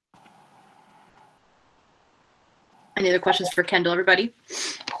 Any other questions for Kendall, everybody?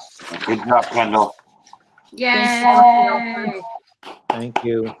 Good job, Kendall. Yay! Thank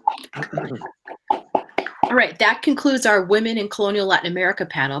you. All right, that concludes our Women in Colonial Latin America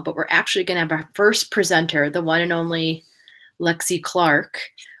panel, but we're actually going to have our first presenter, the one and only Lexi Clark,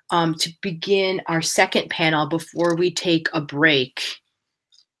 to begin our second panel before we take a break.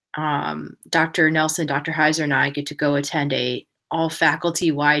 Dr. Nelson, Dr. Heiser, and I get to go attend a all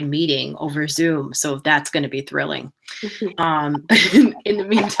faculty-wide meeting over Zoom, so that's going to be thrilling. In the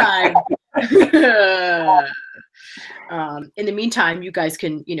meantime, you guys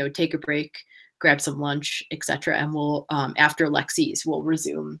can, take a break, grab some lunch, etc., and we'll after Lexi's, we'll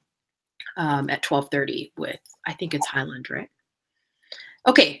resume at 12:30 with, I think it's Highland, right?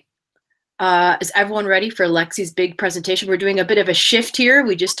 Okay. Is everyone ready for Lexi's big presentation? We're doing a bit of a shift here.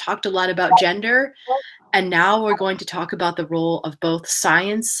 We just talked a lot about gender, and now we're going to talk about the role of both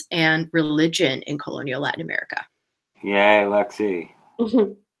science and religion in colonial Latin America. Yay, Lexi.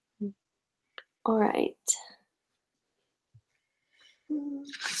 All right.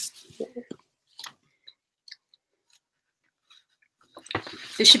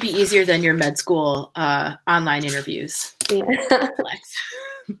 This should be easier than your med school online interviews. Yeah.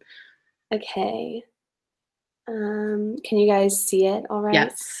 Okay. Can you guys see it all right?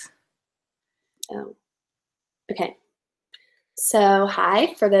 Yes. Oh, okay. So,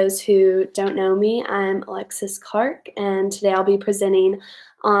 hi, for those who don't know me, I'm Alexis Clark, and today I'll be presenting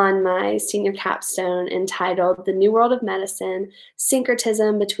on my senior capstone entitled The New World of Medicine,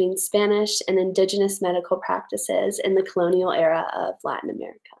 Syncretism Between Spanish and Indigenous Medical Practices in the Colonial Era of Latin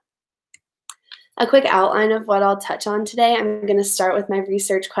America. A quick outline of what I'll touch on today. I'm going to start with my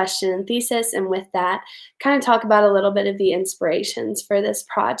research question and thesis, and with that, kind of talk about a little bit of the inspirations for this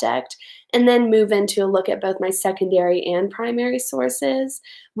project, and then move into a look at both my secondary and primary sources,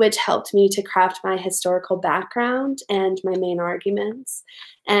 which helped me to craft my historical background and my main arguments,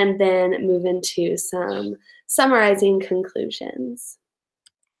 and then move into some summarizing conclusions.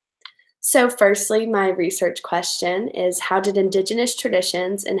 So firstly, my research question is, how did indigenous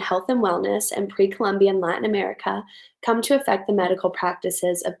traditions in health and wellness in pre-Columbian Latin America come to affect the medical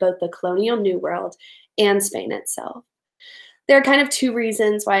practices of both the colonial New World and Spain itself? There are kind of two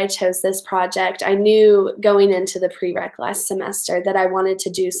reasons why I chose this project. I knew going into the prereq last semester that I wanted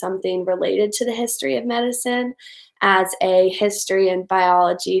to do something related to the history of medicine. As a history and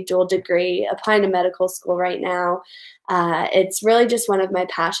biology dual degree applying to medical school right now, it's really just one of my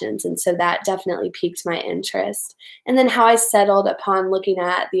passions, and so that definitely piqued my interest. And then how I settled upon looking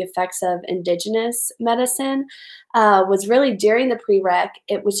at the effects of indigenous medicine was really during the prereq.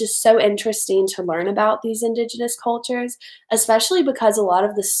 It was just so interesting to learn about these indigenous cultures, especially because a lot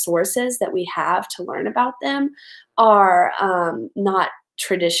of the sources that we have to learn about them are not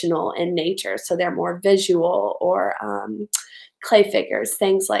traditional in nature. So they're more visual or clay figures,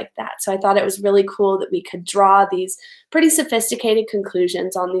 things like that. So I thought it was really cool that we could draw these pretty sophisticated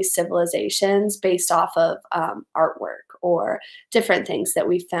conclusions on these civilizations based off of artwork or different things that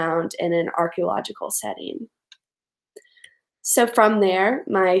we found in an archaeological setting. So from there,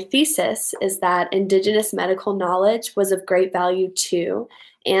 my thesis is that indigenous medical knowledge was of great value to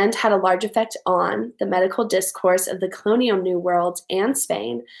and had a large effect on the medical discourse of the colonial New World and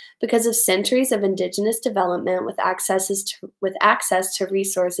Spain because of centuries of indigenous development with access to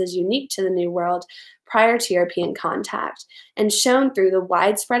resources unique to the New World prior to European contact, and shown through the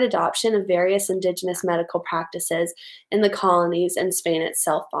widespread adoption of various indigenous medical practices in the colonies and Spain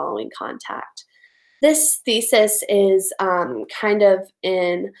itself following contact. This thesis is kind of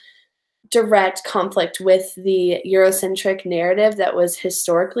in direct conflict with the Eurocentric narrative that was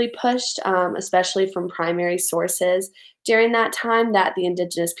historically pushed, especially from primary sources during that time, that the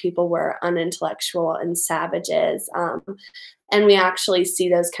indigenous people were unintellectual and savages. And we actually see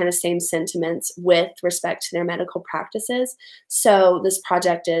those kind of same sentiments with respect to their medical practices. So this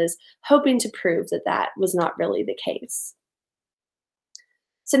project is hoping to prove that that was not really the case.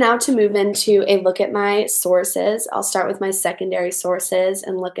 So now to move into a look at my sources, I'll start with my secondary sources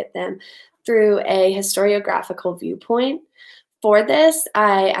and look at them through a historiographical viewpoint. For this,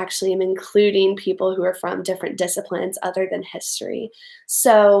 I actually am including people who are from different disciplines other than history.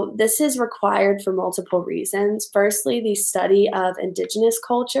 So this is required for multiple reasons. Firstly, the study of indigenous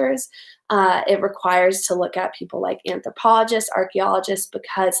cultures. It requires to look at people like anthropologists, archaeologists,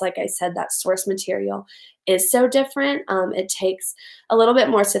 because like I said, that source material is so different. It takes a little bit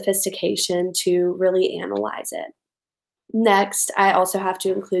more sophistication to really analyze it. Next, I also have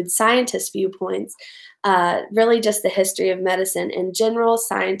to include scientist viewpoints, really just the history of medicine in general.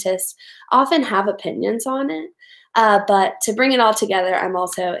 Scientists often have opinions on it, but to bring it all together, I'm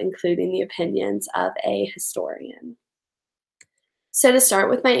also including the opinions of a historian. So to start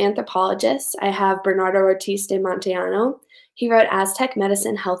with my anthropologists, I have Bernardo Ortiz de Montellano. He wrote Aztec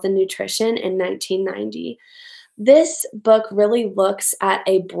Medicine, Health, and Nutrition in 1990. This book really looks at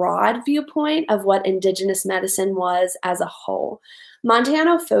a broad viewpoint of what indigenous medicine was as a whole.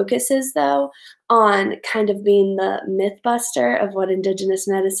 Montellano focuses, though, on kind of being the myth buster of what indigenous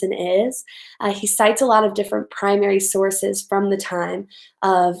medicine is. He cites a lot of different primary sources from the time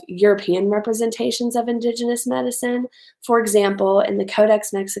of European representations of indigenous medicine. For example, in the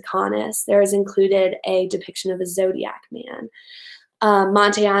Codex Mexicanus, there is included a depiction of a zodiac man.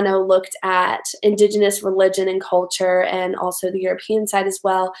 Montellano looked at indigenous religion and culture and also the European side as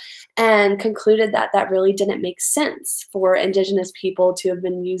well, and concluded that that really didn't make sense for indigenous people to have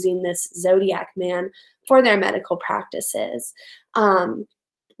been using this zodiac man for their medical practices.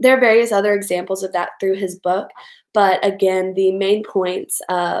 There are various other examples of that through his book, but again, the main points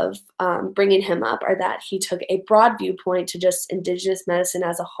of bringing him up are that he took a broad viewpoint to just indigenous medicine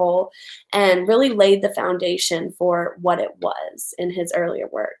as a whole and really laid the foundation for what it was in his earlier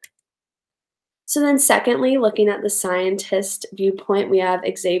work. So then secondly, looking at the scientist viewpoint, we have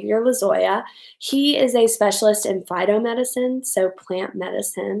Xavier Lozoya. He is a specialist in phytomedicine, so plant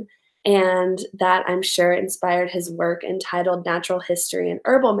medicine, and that I'm sure inspired his work entitled Natural History and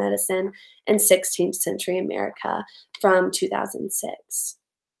Herbal Medicine in 16th Century America from 2006.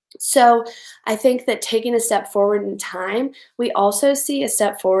 So I think that taking a step forward in time, we also see a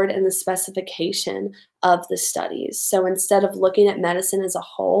step forward in the specification of the studies. So instead of looking at medicine as a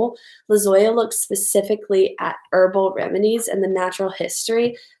whole, Lozoya looked specifically at herbal remedies and the natural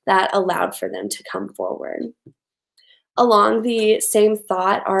history that allowed for them to come forward. Along the same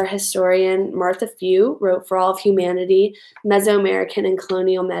thought, our historian Martha Few wrote For All of Humanity, Mesoamerican and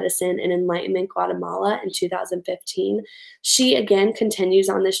Colonial Medicine in Enlightenment Guatemala in 2015. She again continues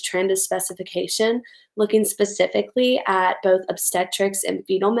on this trend of specification, looking specifically at both obstetrics and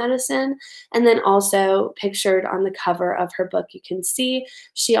fetal medicine. And then also pictured on the cover of her book, you can see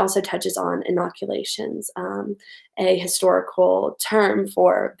she also touches on inoculations, a historical term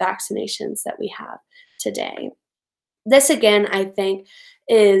for vaccinations that we have today. This, again, I think,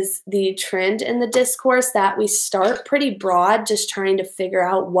 is the trend in the discourse, that we start pretty broad, just trying to figure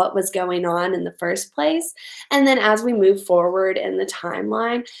out what was going on in the first place. And then as we move forward in the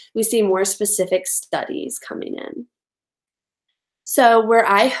timeline, we see more specific studies coming in. So where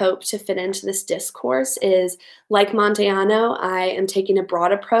I hope to fit into this discourse is, like Montaiano, I am taking a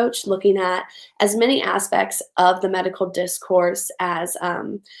broad approach, looking at as many aspects of the medical discourse as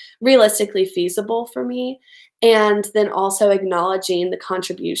realistically feasible for me, and then also acknowledging the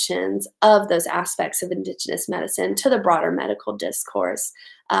contributions of those aspects of Indigenous medicine to the broader medical discourse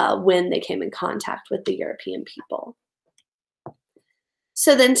when they came in contact with the European people.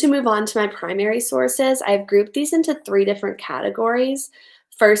 So then to move on to my primary sources, I've grouped these into 3 different categories.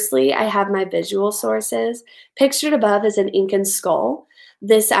 Firstly, I have my visual sources. Pictured above is an Incan skull.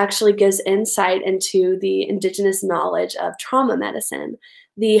 This actually gives insight into the Indigenous knowledge of trauma medicine.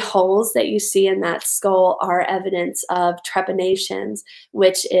 The holes that you see in that skull are evidence of trepanations,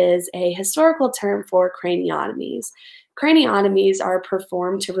 which is a historical term for craniotomies. Craniotomies are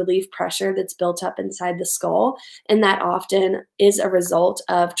performed to relieve pressure that's built up inside the skull, and that often is a result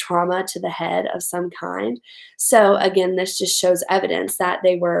of trauma to the head of some kind. So again, this just shows evidence that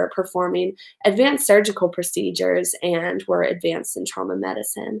they were performing advanced surgical procedures and were advanced in trauma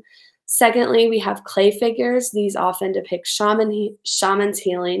medicine. Secondly, we have clay figures. These often depict shamans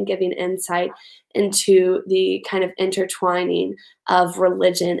healing, giving insight into the kind of intertwining of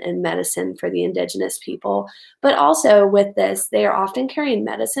religion and medicine for the Indigenous people. But also with this, they are often carrying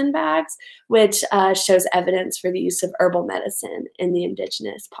medicine bags, which shows evidence for the use of herbal medicine in the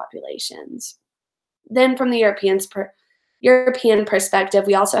Indigenous populations. Then from the European perspective,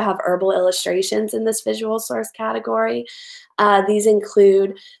 we also have herbal illustrations in this visual source category. These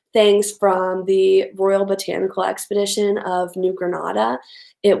include things from the Royal Botanical Expedition of New Granada.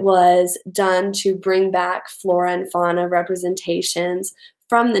 It was done to bring back flora and fauna representations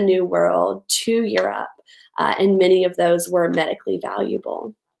from the New World to Europe, and many of those were medically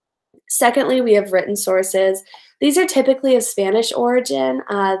valuable. Secondly, we have written sources. These are typically of Spanish origin.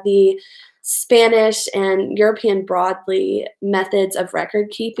 The Spanish and European broadly methods of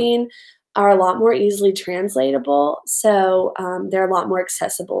record keeping are a lot more easily translatable, so they're a lot more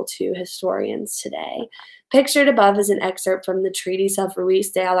accessible to historians today. Pictured above is an excerpt from the Treatise of Ruiz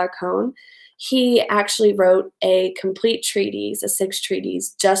de Alarcón. He actually wrote a complete treatise, a 6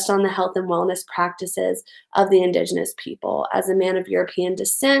 treatise, just on the health and wellness practices of the Indigenous people. As a man of European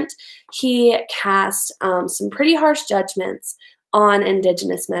descent, he cast some pretty harsh judgments on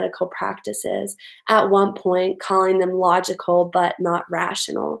Indigenous medical practices, at one point calling them logical but not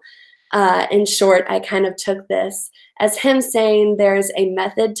rational. In short, I kind of took this as him saying there's a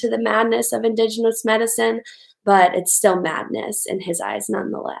method to the madness of Indigenous medicine, but it's still madness in his eyes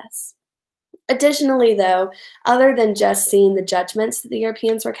nonetheless. Additionally, though, other than just seeing the judgments that the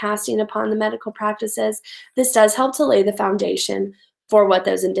Europeans were casting upon the medical practices, this does help to lay the foundation for what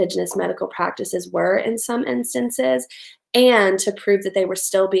those Indigenous medical practices were in some instances, and to prove that they were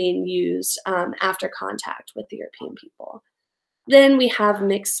still being used after contact with the European people. Then we have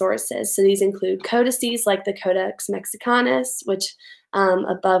mixed sources. So these include codices like the Codex Mexicanus, which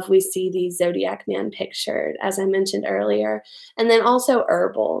above we see the Zodiac Man pictured, as I mentioned earlier. And then also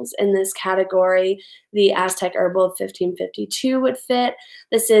herbals. In this category, the Aztec herbal of 1552 would fit.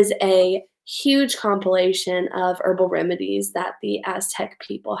 This is a huge compilation of herbal remedies that the Aztec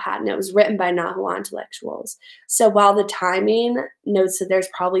people had, and it was written by Nahua intellectuals. So while the timing notes that there's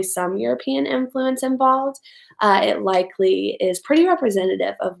probably some European influence involved, it likely is pretty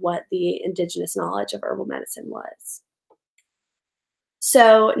representative of what the Indigenous knowledge of herbal medicine was.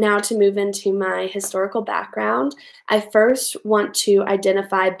 So now to move into my historical background, I first want to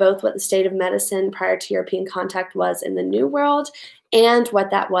identify both what the state of medicine prior to European contact was in the New World and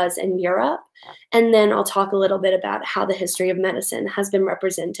what that was in Europe. And then I'll talk a little bit about how the history of medicine has been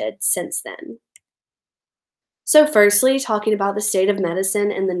represented since then. So firstly, talking about the state of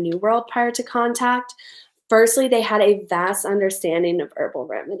medicine in the New World prior to contact, firstly, they had a vast understanding of herbal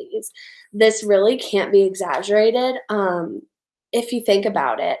remedies. This really can't be exaggerated. If you think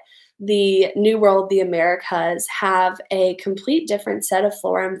about it, the New World, the Americas, have a complete different set of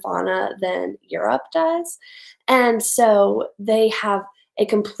flora and fauna than Europe does. And so they have a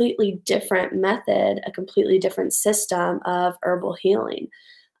completely different method, a completely different system of herbal healing.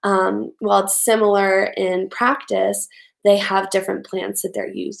 While it's similar in practice, they have different plants that they're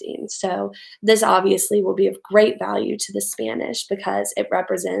using. So this obviously will be of great value to the Spanish because it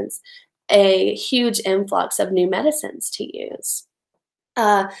represents a huge influx of new medicines to use.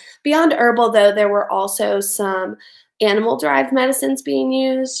 Beyond herbal, though, there were also some animal-derived medicines being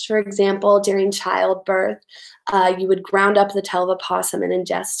used. For example, during childbirth, you would ground up the tail of a possum and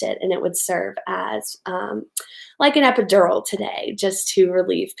ingest it, and it would serve as like an epidural today, just to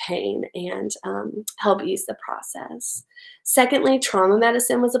relieve pain and help ease the process. Secondly, trauma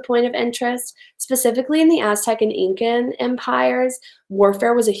medicine was a point of interest. Specifically in the Aztec and Incan empires,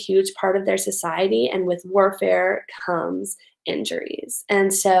 warfare was a huge part of their society, and with warfare comes injuries.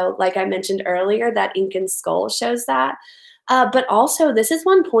 And so, like I mentioned earlier, that Incan skull shows that. But also, this is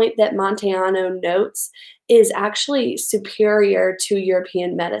one point that Montaigne notes is actually superior to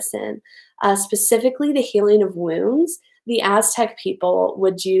European medicine. Specifically, the healing of wounds. The Aztec people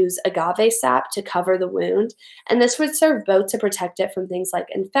would use agave sap to cover the wound, and this would serve both to protect it from things like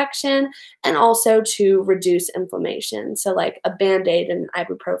infection and also to reduce inflammation. So like a Band-Aid and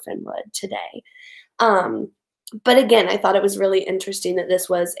ibuprofen would today. But again, I thought it was really interesting that this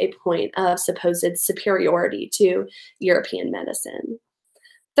was a point of supposed superiority to European medicine.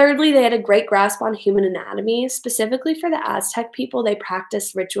 Thirdly, they had a great grasp on human anatomy. Specifically for the Aztec people, they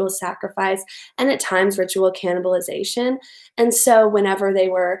practiced ritual sacrifice and at times ritual cannibalization. And so whenever they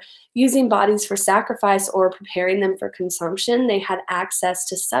were using bodies for sacrifice or preparing them for consumption, they had access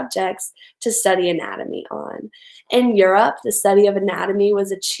to subjects to study anatomy on. In Europe, the study of anatomy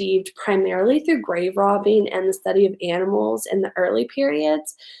was achieved primarily through grave robbing and the study of animals in the early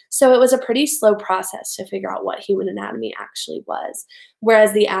periods. So it was a pretty slow process to figure out what human anatomy actually was,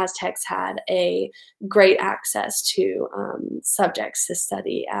 whereas the Aztecs had a great access to subjects to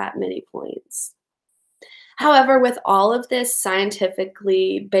study at many points. However, with all of this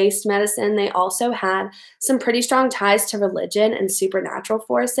scientifically based medicine, they also had some pretty strong ties to religion and supernatural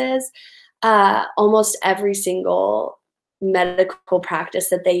forces. Almost every single medical practice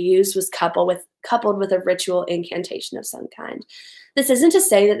that they used was coupled with a ritual incantation of some kind. This isn't to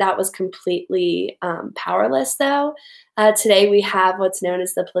say that that was completely powerless, though. Today we have what's known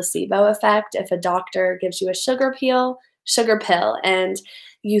as the placebo effect. If a doctor gives you a sugar pill, and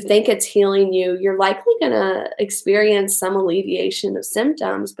you think it's healing you, you're likely going to experience some alleviation of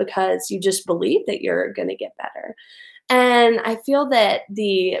symptoms because you just believe that you're going to get better. And I feel that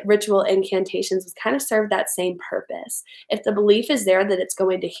the ritual incantations was kind of serve that same purpose. If the belief is there that it's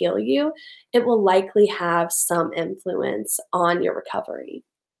going to heal you, it will likely have some influence on your recovery.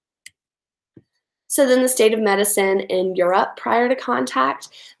 So then the state of medicine in Europe prior to contact,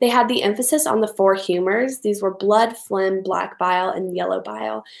 they had the emphasis on the 4 humors. These were blood, phlegm, black bile, and yellow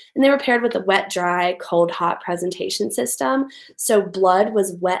bile. And they were paired with a wet, dry, cold, hot presentation system. So blood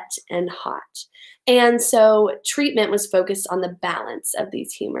was wet and hot. And so treatment was focused on the balance of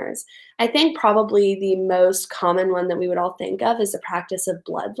these humors. I think probably the most common one that we would all think of is the practice of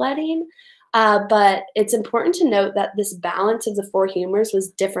bloodletting. But it's important to note that this balance of the 4 humors was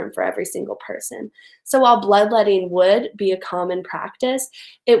different for every single person. So while bloodletting would be a common practice,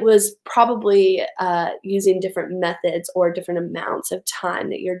 it was probably using different methods or different amounts of time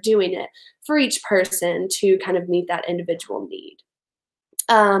that you're doing it for each person to kind of meet that individual need.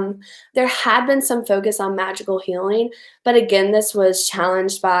 There had been some focus on magical healing, but again, this was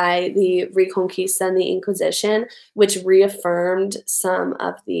challenged by the Reconquista and the Inquisition, which reaffirmed some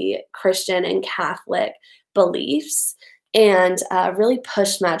of the Christian and Catholic beliefs and really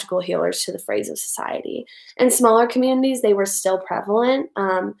pushed magical healers to the fray of society. In smaller communities, they were still prevalent,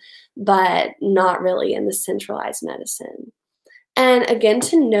 but not really in the centralized medicine. And again,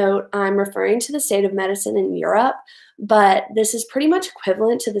 to note, I'm referring to the state of medicine in Europe, but this is pretty much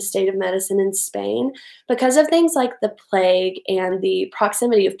equivalent to the state of medicine in Spain. Because of things like the plague and the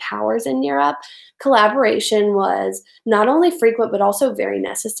proximity of powers in Europe, collaboration was not only frequent, but also very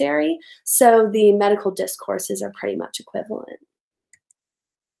necessary. So the medical discourses are pretty much equivalent.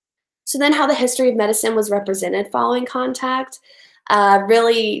 So then how the history of medicine was represented following contact.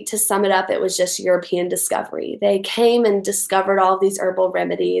 Really, to sum it up, it was just European discovery. They came and discovered all of these herbal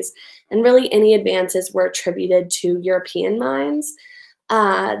remedies, and really any advances were attributed to European minds.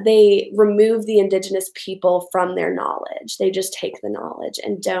 they remove the indigenous people from their knowledge. They just take the knowledge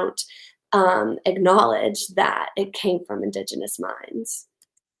and don't acknowledge that it came from indigenous minds.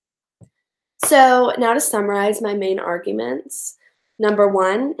 So now to summarize my main arguments. Number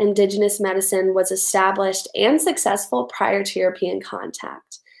one, indigenous medicine was established and successful prior to European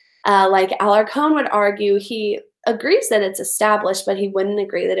contact. Like Alarcón would argue, he agrees that it's established, but he wouldn't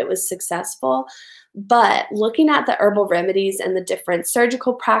agree that it was successful. But looking at the herbal remedies and the different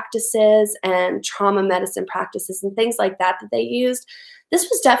surgical practices and trauma medicine practices and things like that that they used, this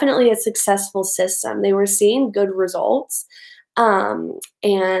was definitely a successful system. They were seeing good results.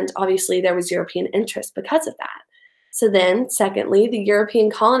 And obviously there was European interest because of that. So then, secondly, the European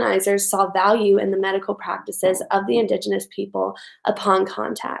colonizers saw value in the medical practices of the indigenous people upon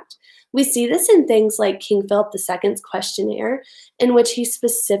contact. We see this in things like King Philip II's questionnaire, in which he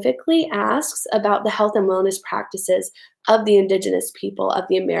specifically asks about the health and wellness practices of the indigenous people of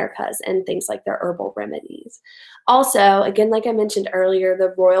the Americas and things like their herbal remedies. Also, again, like I mentioned earlier,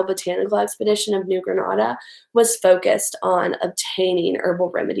 the Royal Botanical Expedition of New Granada was focused on obtaining herbal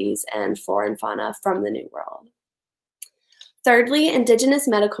remedies and flora and fauna from the New World. Thirdly, indigenous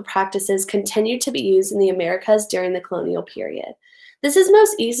medical practices continued to be used in the Americas during the colonial period. This is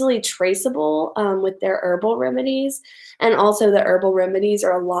most easily traceable with their herbal remedies, and also the herbal remedies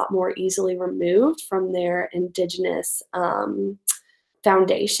are a lot more easily removed from their indigenous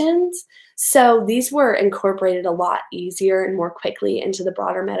foundations. So these were incorporated a lot easier and more quickly into the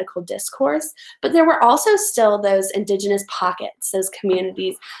broader medical discourse. But there were also still those indigenous pockets, those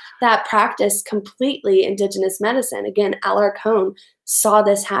communities that practiced completely indigenous medicine. Again, Alarcón saw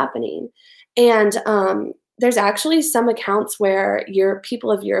this happening. And there's actually some accounts where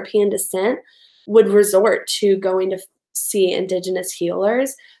people of European descent would resort to going to see indigenous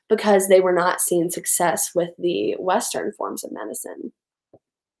healers because they were not seeing success with the Western forms of medicine.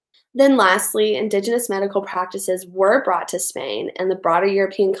 Then lastly, indigenous medical practices were brought to Spain and the broader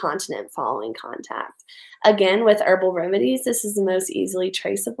European continent following contact. Again, with herbal remedies, this is the most easily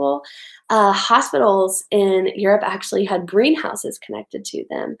traceable. Hospitals in Europe actually had greenhouses connected to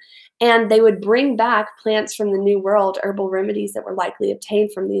them, and they would bring back plants from the New World, herbal remedies that were likely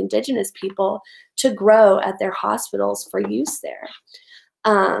obtained from the indigenous people, to grow at their hospitals for use there.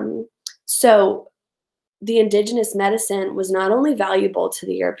 So the indigenous medicine was not only valuable to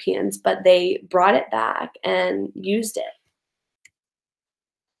the Europeans, but they brought it back and used it.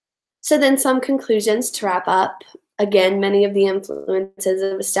 So then some conclusions to wrap up. Again, many of the influences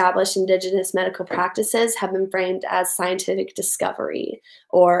of established indigenous medical practices have been framed as scientific discovery,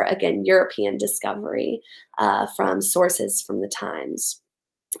 or again, European discovery from sources from the times.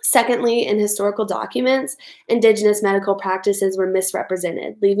 Secondly, in historical documents, indigenous medical practices were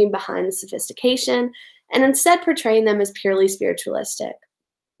misrepresented, leaving behind the sophistication and instead portraying them as purely spiritualistic.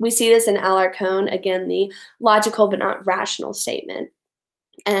 We see this in Alarcón, again, the logical but not rational statement,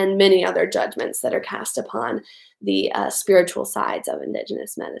 and many other judgments that are cast upon the spiritual sides of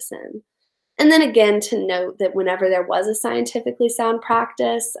indigenous medicine. And then again, to note that whenever there was a scientifically sound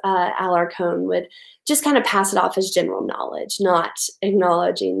practice, Alarcón would just kind of pass it off as general knowledge, not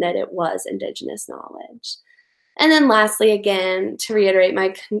acknowledging that it was indigenous knowledge. And then lastly, again, to reiterate,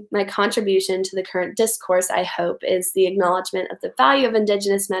 my contribution to the current discourse, I hope, is the acknowledgement of the value of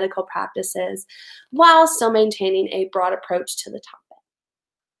indigenous medical practices while still maintaining a broad approach to the topic.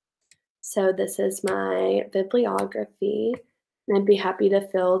 So this is my bibliography, and I'd be happy to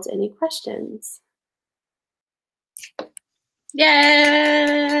field any questions. Yay!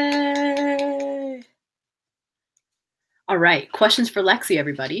 All right, questions for Lexi,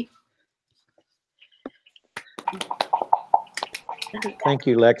 everybody. Thank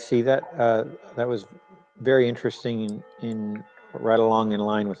you, Lexi. That was very interesting in right along in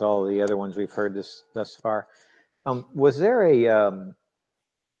line with all the other ones we've heard thus far. Was there a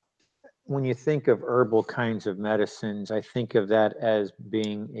when you think of herbal kinds of medicines, I think of that as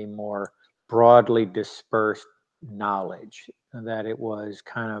being a more broadly dispersed knowledge, that it was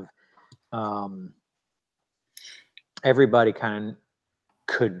kind of everybody kind of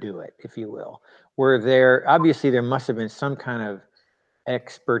could do it, if you will. Obviously there must have been some kind of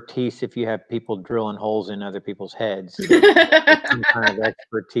expertise if you have people drilling holes in other people's heads, some kind of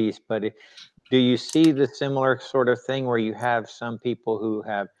expertise. But do you see the similar sort of thing where you have some people who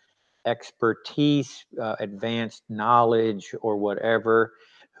have expertise, advanced knowledge or whatever,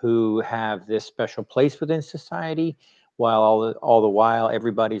 who have this special place within society, while all the while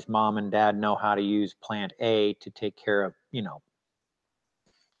everybody's mom and dad know how to use plant A to take care of,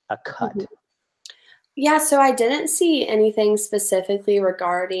 a cut? Yeah, so I didn't see anything specifically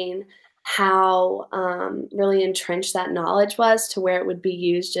regarding how really entrenched that knowledge was to where it would be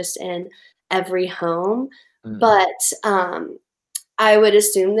used just in every home. Mhm. But I would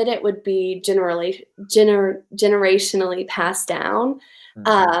assume that it would be generationally passed down.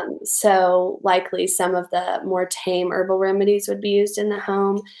 So likely some of the more tame herbal remedies would be used in the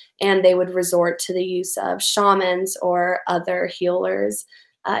home, and they would resort to the use of shamans or other healers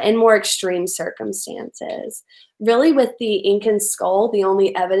in more extreme circumstances. Really, with the Incan skull, the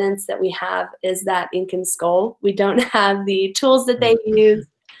only evidence that we have is that Incan skull. We don't have the tools that they used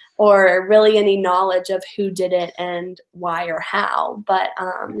or really any knowledge of who did it and why or how. But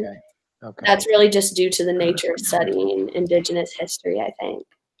Okay. that's really just due to the nature of studying Indigenous history, I think.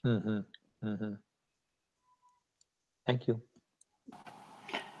 Thank you.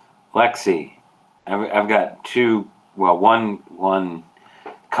 Lexi, I've got one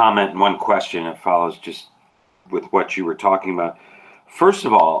comment and one question that follows just with what you were talking about. First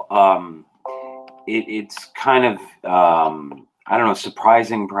of all, it's kind of, I don't know,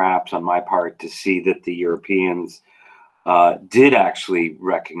 surprising perhaps on my part to see that the Europeans did actually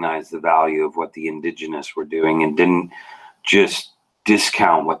recognize the value of what the indigenous were doing and didn't just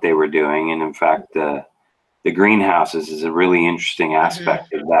discount what they were doing. And in fact, the greenhouses is a really interesting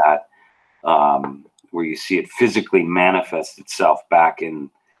aspect of that, where you see it physically manifest itself back in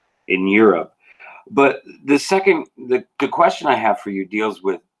Europe. But the question I have for you deals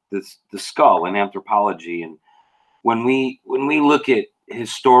with the skull and anthropology. And when we look at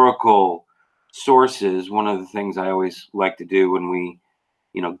historical sources, one of the things I always like to do when we,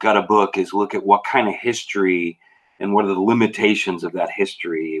 gut a book is look at what kind of history and what are the limitations of that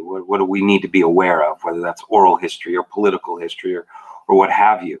history. What do we need to be aware of, whether that's oral history or political history or what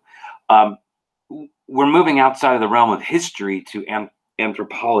have you. We're moving outside of the realm of history to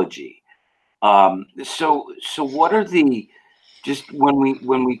anthropology. So what are just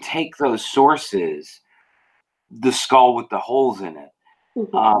when we take those sources, the skull with the holes in it,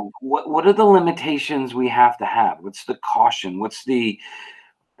 what are the limitations we have to have? What's the caution?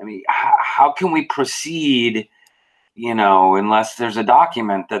 How can we proceed, unless there's a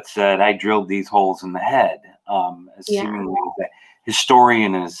document that said I drilled these holes in the head, seemingly the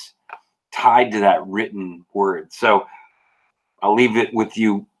historian is tied to that written word. So I'll leave it with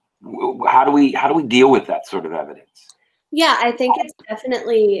you. How do we deal with that sort of evidence? Yeah, I think it's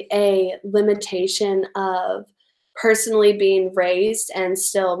definitely a limitation of personally being raised and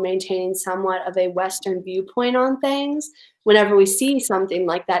still maintaining somewhat of a Western viewpoint on things. Whenever we see something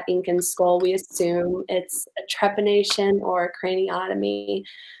like that Incan skull, we assume it's a trepanation or a craniotomy.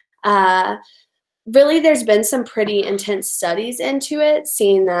 Really, there's been some pretty intense studies into it,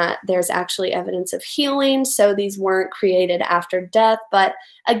 seeing that there's actually evidence of healing. So these weren't created after death. But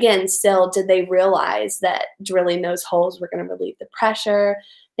again, still, did they realize that drilling those holes were going to relieve the pressure,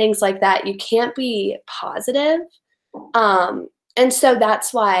 things like that? You can't be positive. And so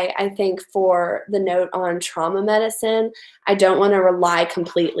that's why I think for the note on trauma medicine, I don't want to rely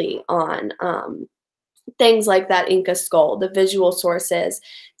completely on things like that Inca skull. The visual sources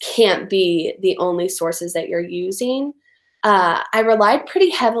can't be the only sources that you're using. I relied pretty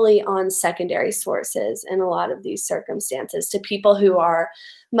heavily on secondary sources in a lot of these circumstances, to people who are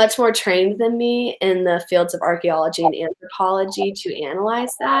much more trained than me in the fields of archaeology and anthropology to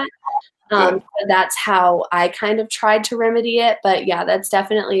analyze that. So that's how I kind of tried to remedy it. But yeah, that's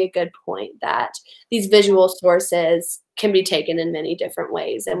definitely a good point, that these visual sources can be taken in many different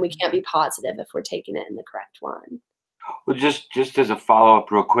ways, and we can't be positive if we're taking it in the correct one. Well, just as a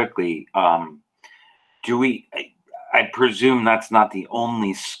follow-up real quickly, I presume that's not the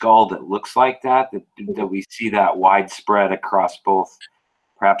only skull that looks like that we see that widespread across both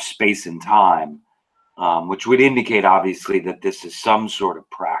perhaps space and time, which would indicate obviously that this is some sort of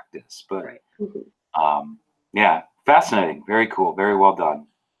practice. But yeah, fascinating. Very cool. Very well done.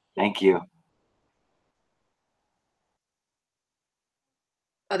 Thank you.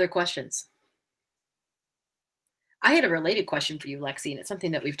 Other questions? I had a related question for you, Lexi, and it's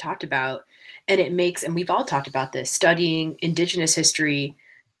something that we've talked about, and we've all talked about this, studying Indigenous history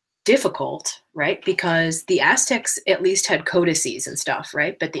difficult, right? Because the Aztecs at least had codices and stuff,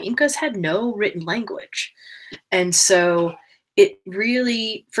 right? But the Incas had no written language. And so it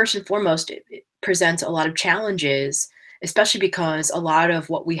really, first and foremost, it presents a lot of challenges, especially because a lot of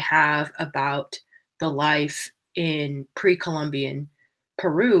what we have about the life in pre-Columbian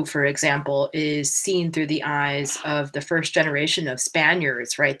Peru, for example, is seen through the eyes of the first generation of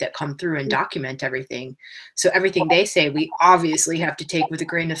Spaniards, right, that come through and document everything. So everything they say, we obviously have to take with a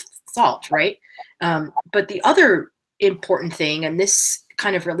grain of salt, right? But the other important thing, and this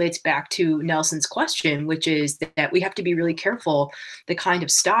kind of relates back to Nelson's question, which is that we have to be really careful the kind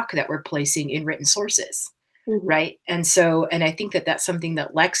of stock that we're placing in written sources, right? And I think that that's something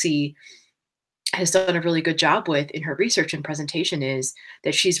that Lexi has done a really good job with in her research and presentation, is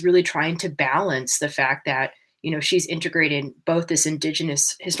that she's really trying to balance the fact that, she's integrated both this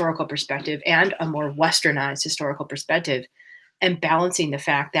indigenous historical perspective and a more westernized historical perspective, and balancing the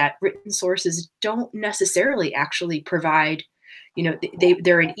fact that written sources don't necessarily actually provide,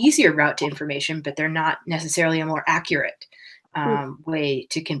 they're an easier route to information, but they're not necessarily a more accurate way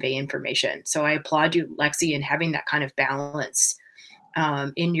to convey information. So I applaud you, Lexi, in having that kind of balance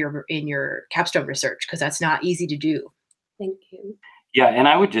in your capstone research, because that's not easy to do. Thank you. Yeah, and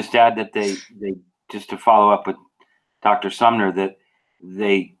I would just add that they just to follow up with Dr. Sumner, that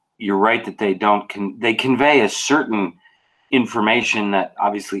you're right that they convey a certain information that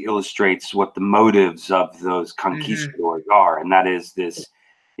obviously illustrates what the motives of those conquistadors are, and that is this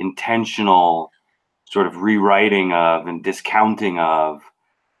intentional sort of rewriting of and discounting of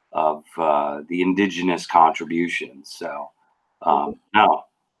the indigenous contributions. So no,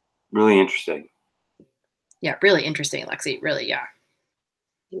 really interesting. Yeah, really interesting, Lexi. Really, yeah.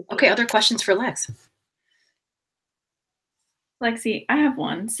 Okay, other questions for Lex? Lexi, I have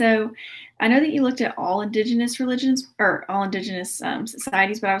one. So I know that you looked at all indigenous religions or all indigenous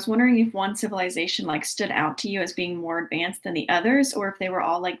societies, but I was wondering if one civilization stood out to you as being more advanced than the others, or if they were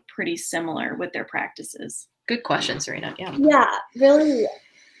all pretty similar with their practices. Good question, Serina. Yeah. Yeah, really.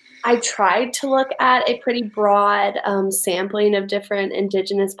 I tried to look at a pretty broad sampling of different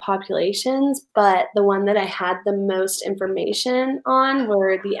indigenous populations, but the one that I had the most information on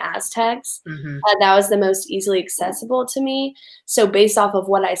were the Aztecs. That was the most easily accessible to me. So based off of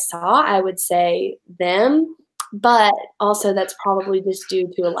what I saw, I would say them, but also that's probably just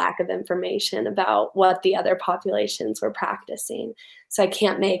due to a lack of information about what the other populations were practicing. So I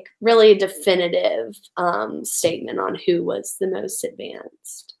can't make really a definitive statement on who was the most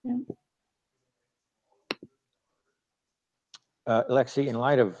advanced. Lexi, in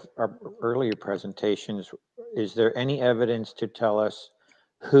light of our earlier presentations, is there any evidence to tell us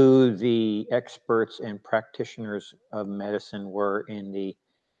who the experts and practitioners of medicine were in the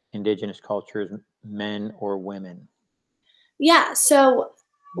indigenous cultures, men or women? Yeah, so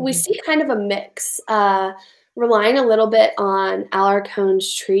we see kind of a mix. Relying a little bit on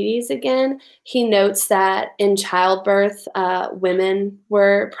Alarcon's treaties again, he notes that in childbirth, women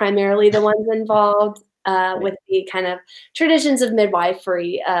were primarily the ones involved with the kind of traditions of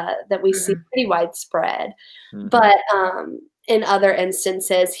midwifery that we see pretty widespread. But in other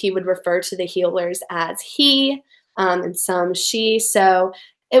instances, he would refer to the healers as he, and some she. So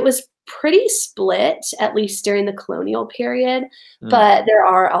it was pretty split, at least during the colonial period. But there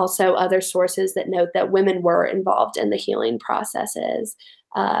are also other sources that note that women were involved in the healing processes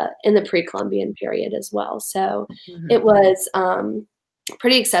in the pre-Columbian period as well. So it was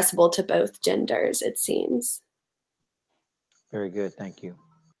pretty accessible to both genders, it seems. Very good, thank you.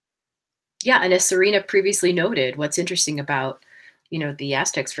 Yeah, and as Serina previously noted, what's interesting about, the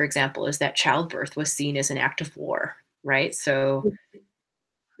Aztecs, for example, is that childbirth was seen as an act of war, right? So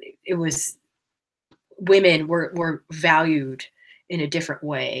it was, women were valued in a different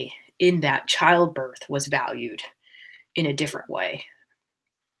way, in that childbirth was valued in a different way.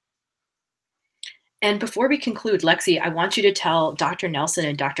 And before we conclude, Lexi, I want you to tell Dr. Nelson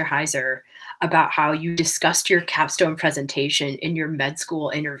and Dr. Heiser about how you discussed your capstone presentation in your med school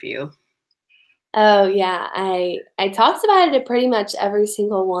interview. Oh yeah, I talked about it at pretty much every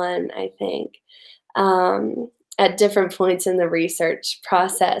single one, I think, at different points in the research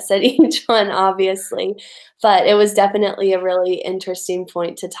process at each one, obviously. But it was definitely a really interesting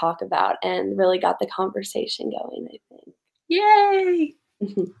point to talk about and really got the conversation going, I think. Yay!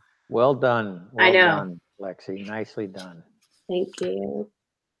 Well done. Well I know. done, Lexi. Nicely done. Thank you.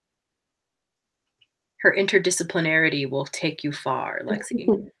 Her interdisciplinarity will take you far,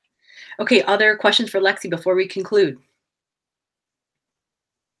 Lexi. Okay, other questions for Lexi before we conclude?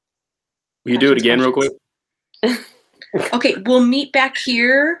 Will you do it again real quick? Okay, we'll meet back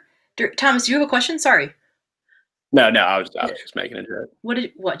here. Thomas, do you have a question? Sorry. No, I was just making a joke.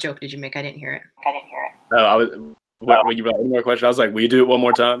 What joke did you make? I didn't hear it. Oh, when you brought one more question, I was like, will you do it one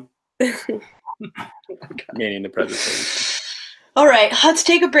more time? Meaning the presentation. All right, let's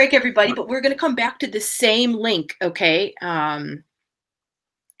take a break, everybody, but we're going to come back to the same link, okay?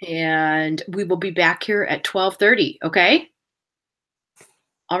 And we will be back here at 12:30, okay?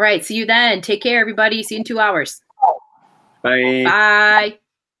 All right, see you then. Take care, everybody. See you in 2 hours. Bye. Bye.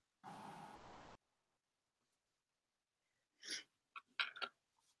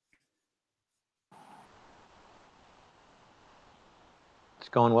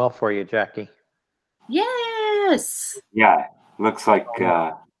 going well for you, Jackie. Yes. Yeah, looks like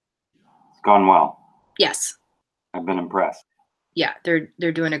it's gone well. Yes. I've been impressed. Yeah,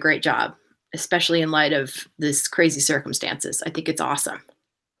 they're doing a great job, especially in light of this crazy circumstances. I think it's awesome.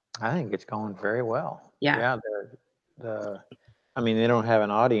 I think it's going very well. Yeah. Yeah, I mean, they don't have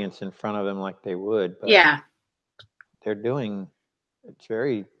an audience in front of them like they would, but Yeah. it's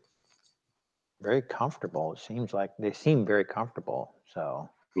very, very comfortable. It seems like they seem very comfortable. So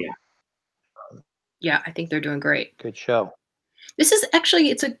Yeah, I think they're doing great. good show. This is actually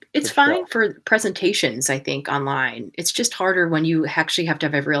it's Good fine show. for presentations, I think, online. It's just harder when you actually have to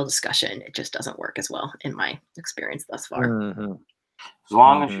have a real discussion. It just doesn't work as well in my experience thus far. Mm-hmm. As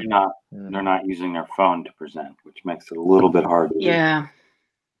long as they're not using their phone to present, which makes it a little bit harder. Yeah.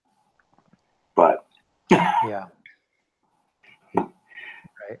 But Yeah.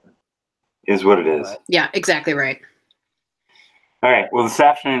 Right. Is what it is. Right. Yeah, exactly right. All right. Well, this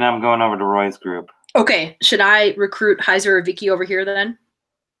afternoon I'm going over to Roy's group. Okay. Should I recruit Heiser or Vicky over here then?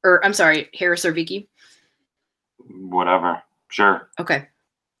 Or I'm sorry, Harris or Vicky? Whatever. Sure. Okay.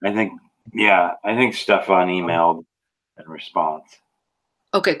 I think Stefan emailed in response.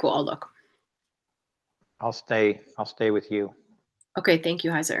 Okay, cool. I'll look. I'll stay with you. Okay, thank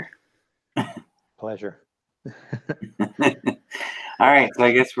you, Heiser. Pleasure. All right. So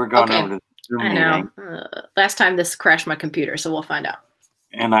I guess we're going over to the Zoom I meeting. know. Last time this crashed my computer, so we'll find out.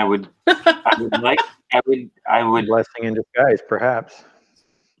 And I would Blessing in disguise, perhaps.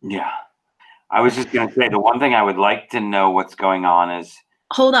 Yeah. I was just gonna say the one thing I would like to know what's going on is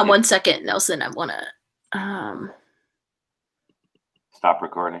Hold on 1 second, Nelson. I wanna stop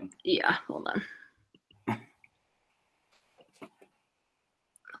recording. yeah, hold on.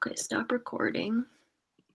 Okay, stop recording.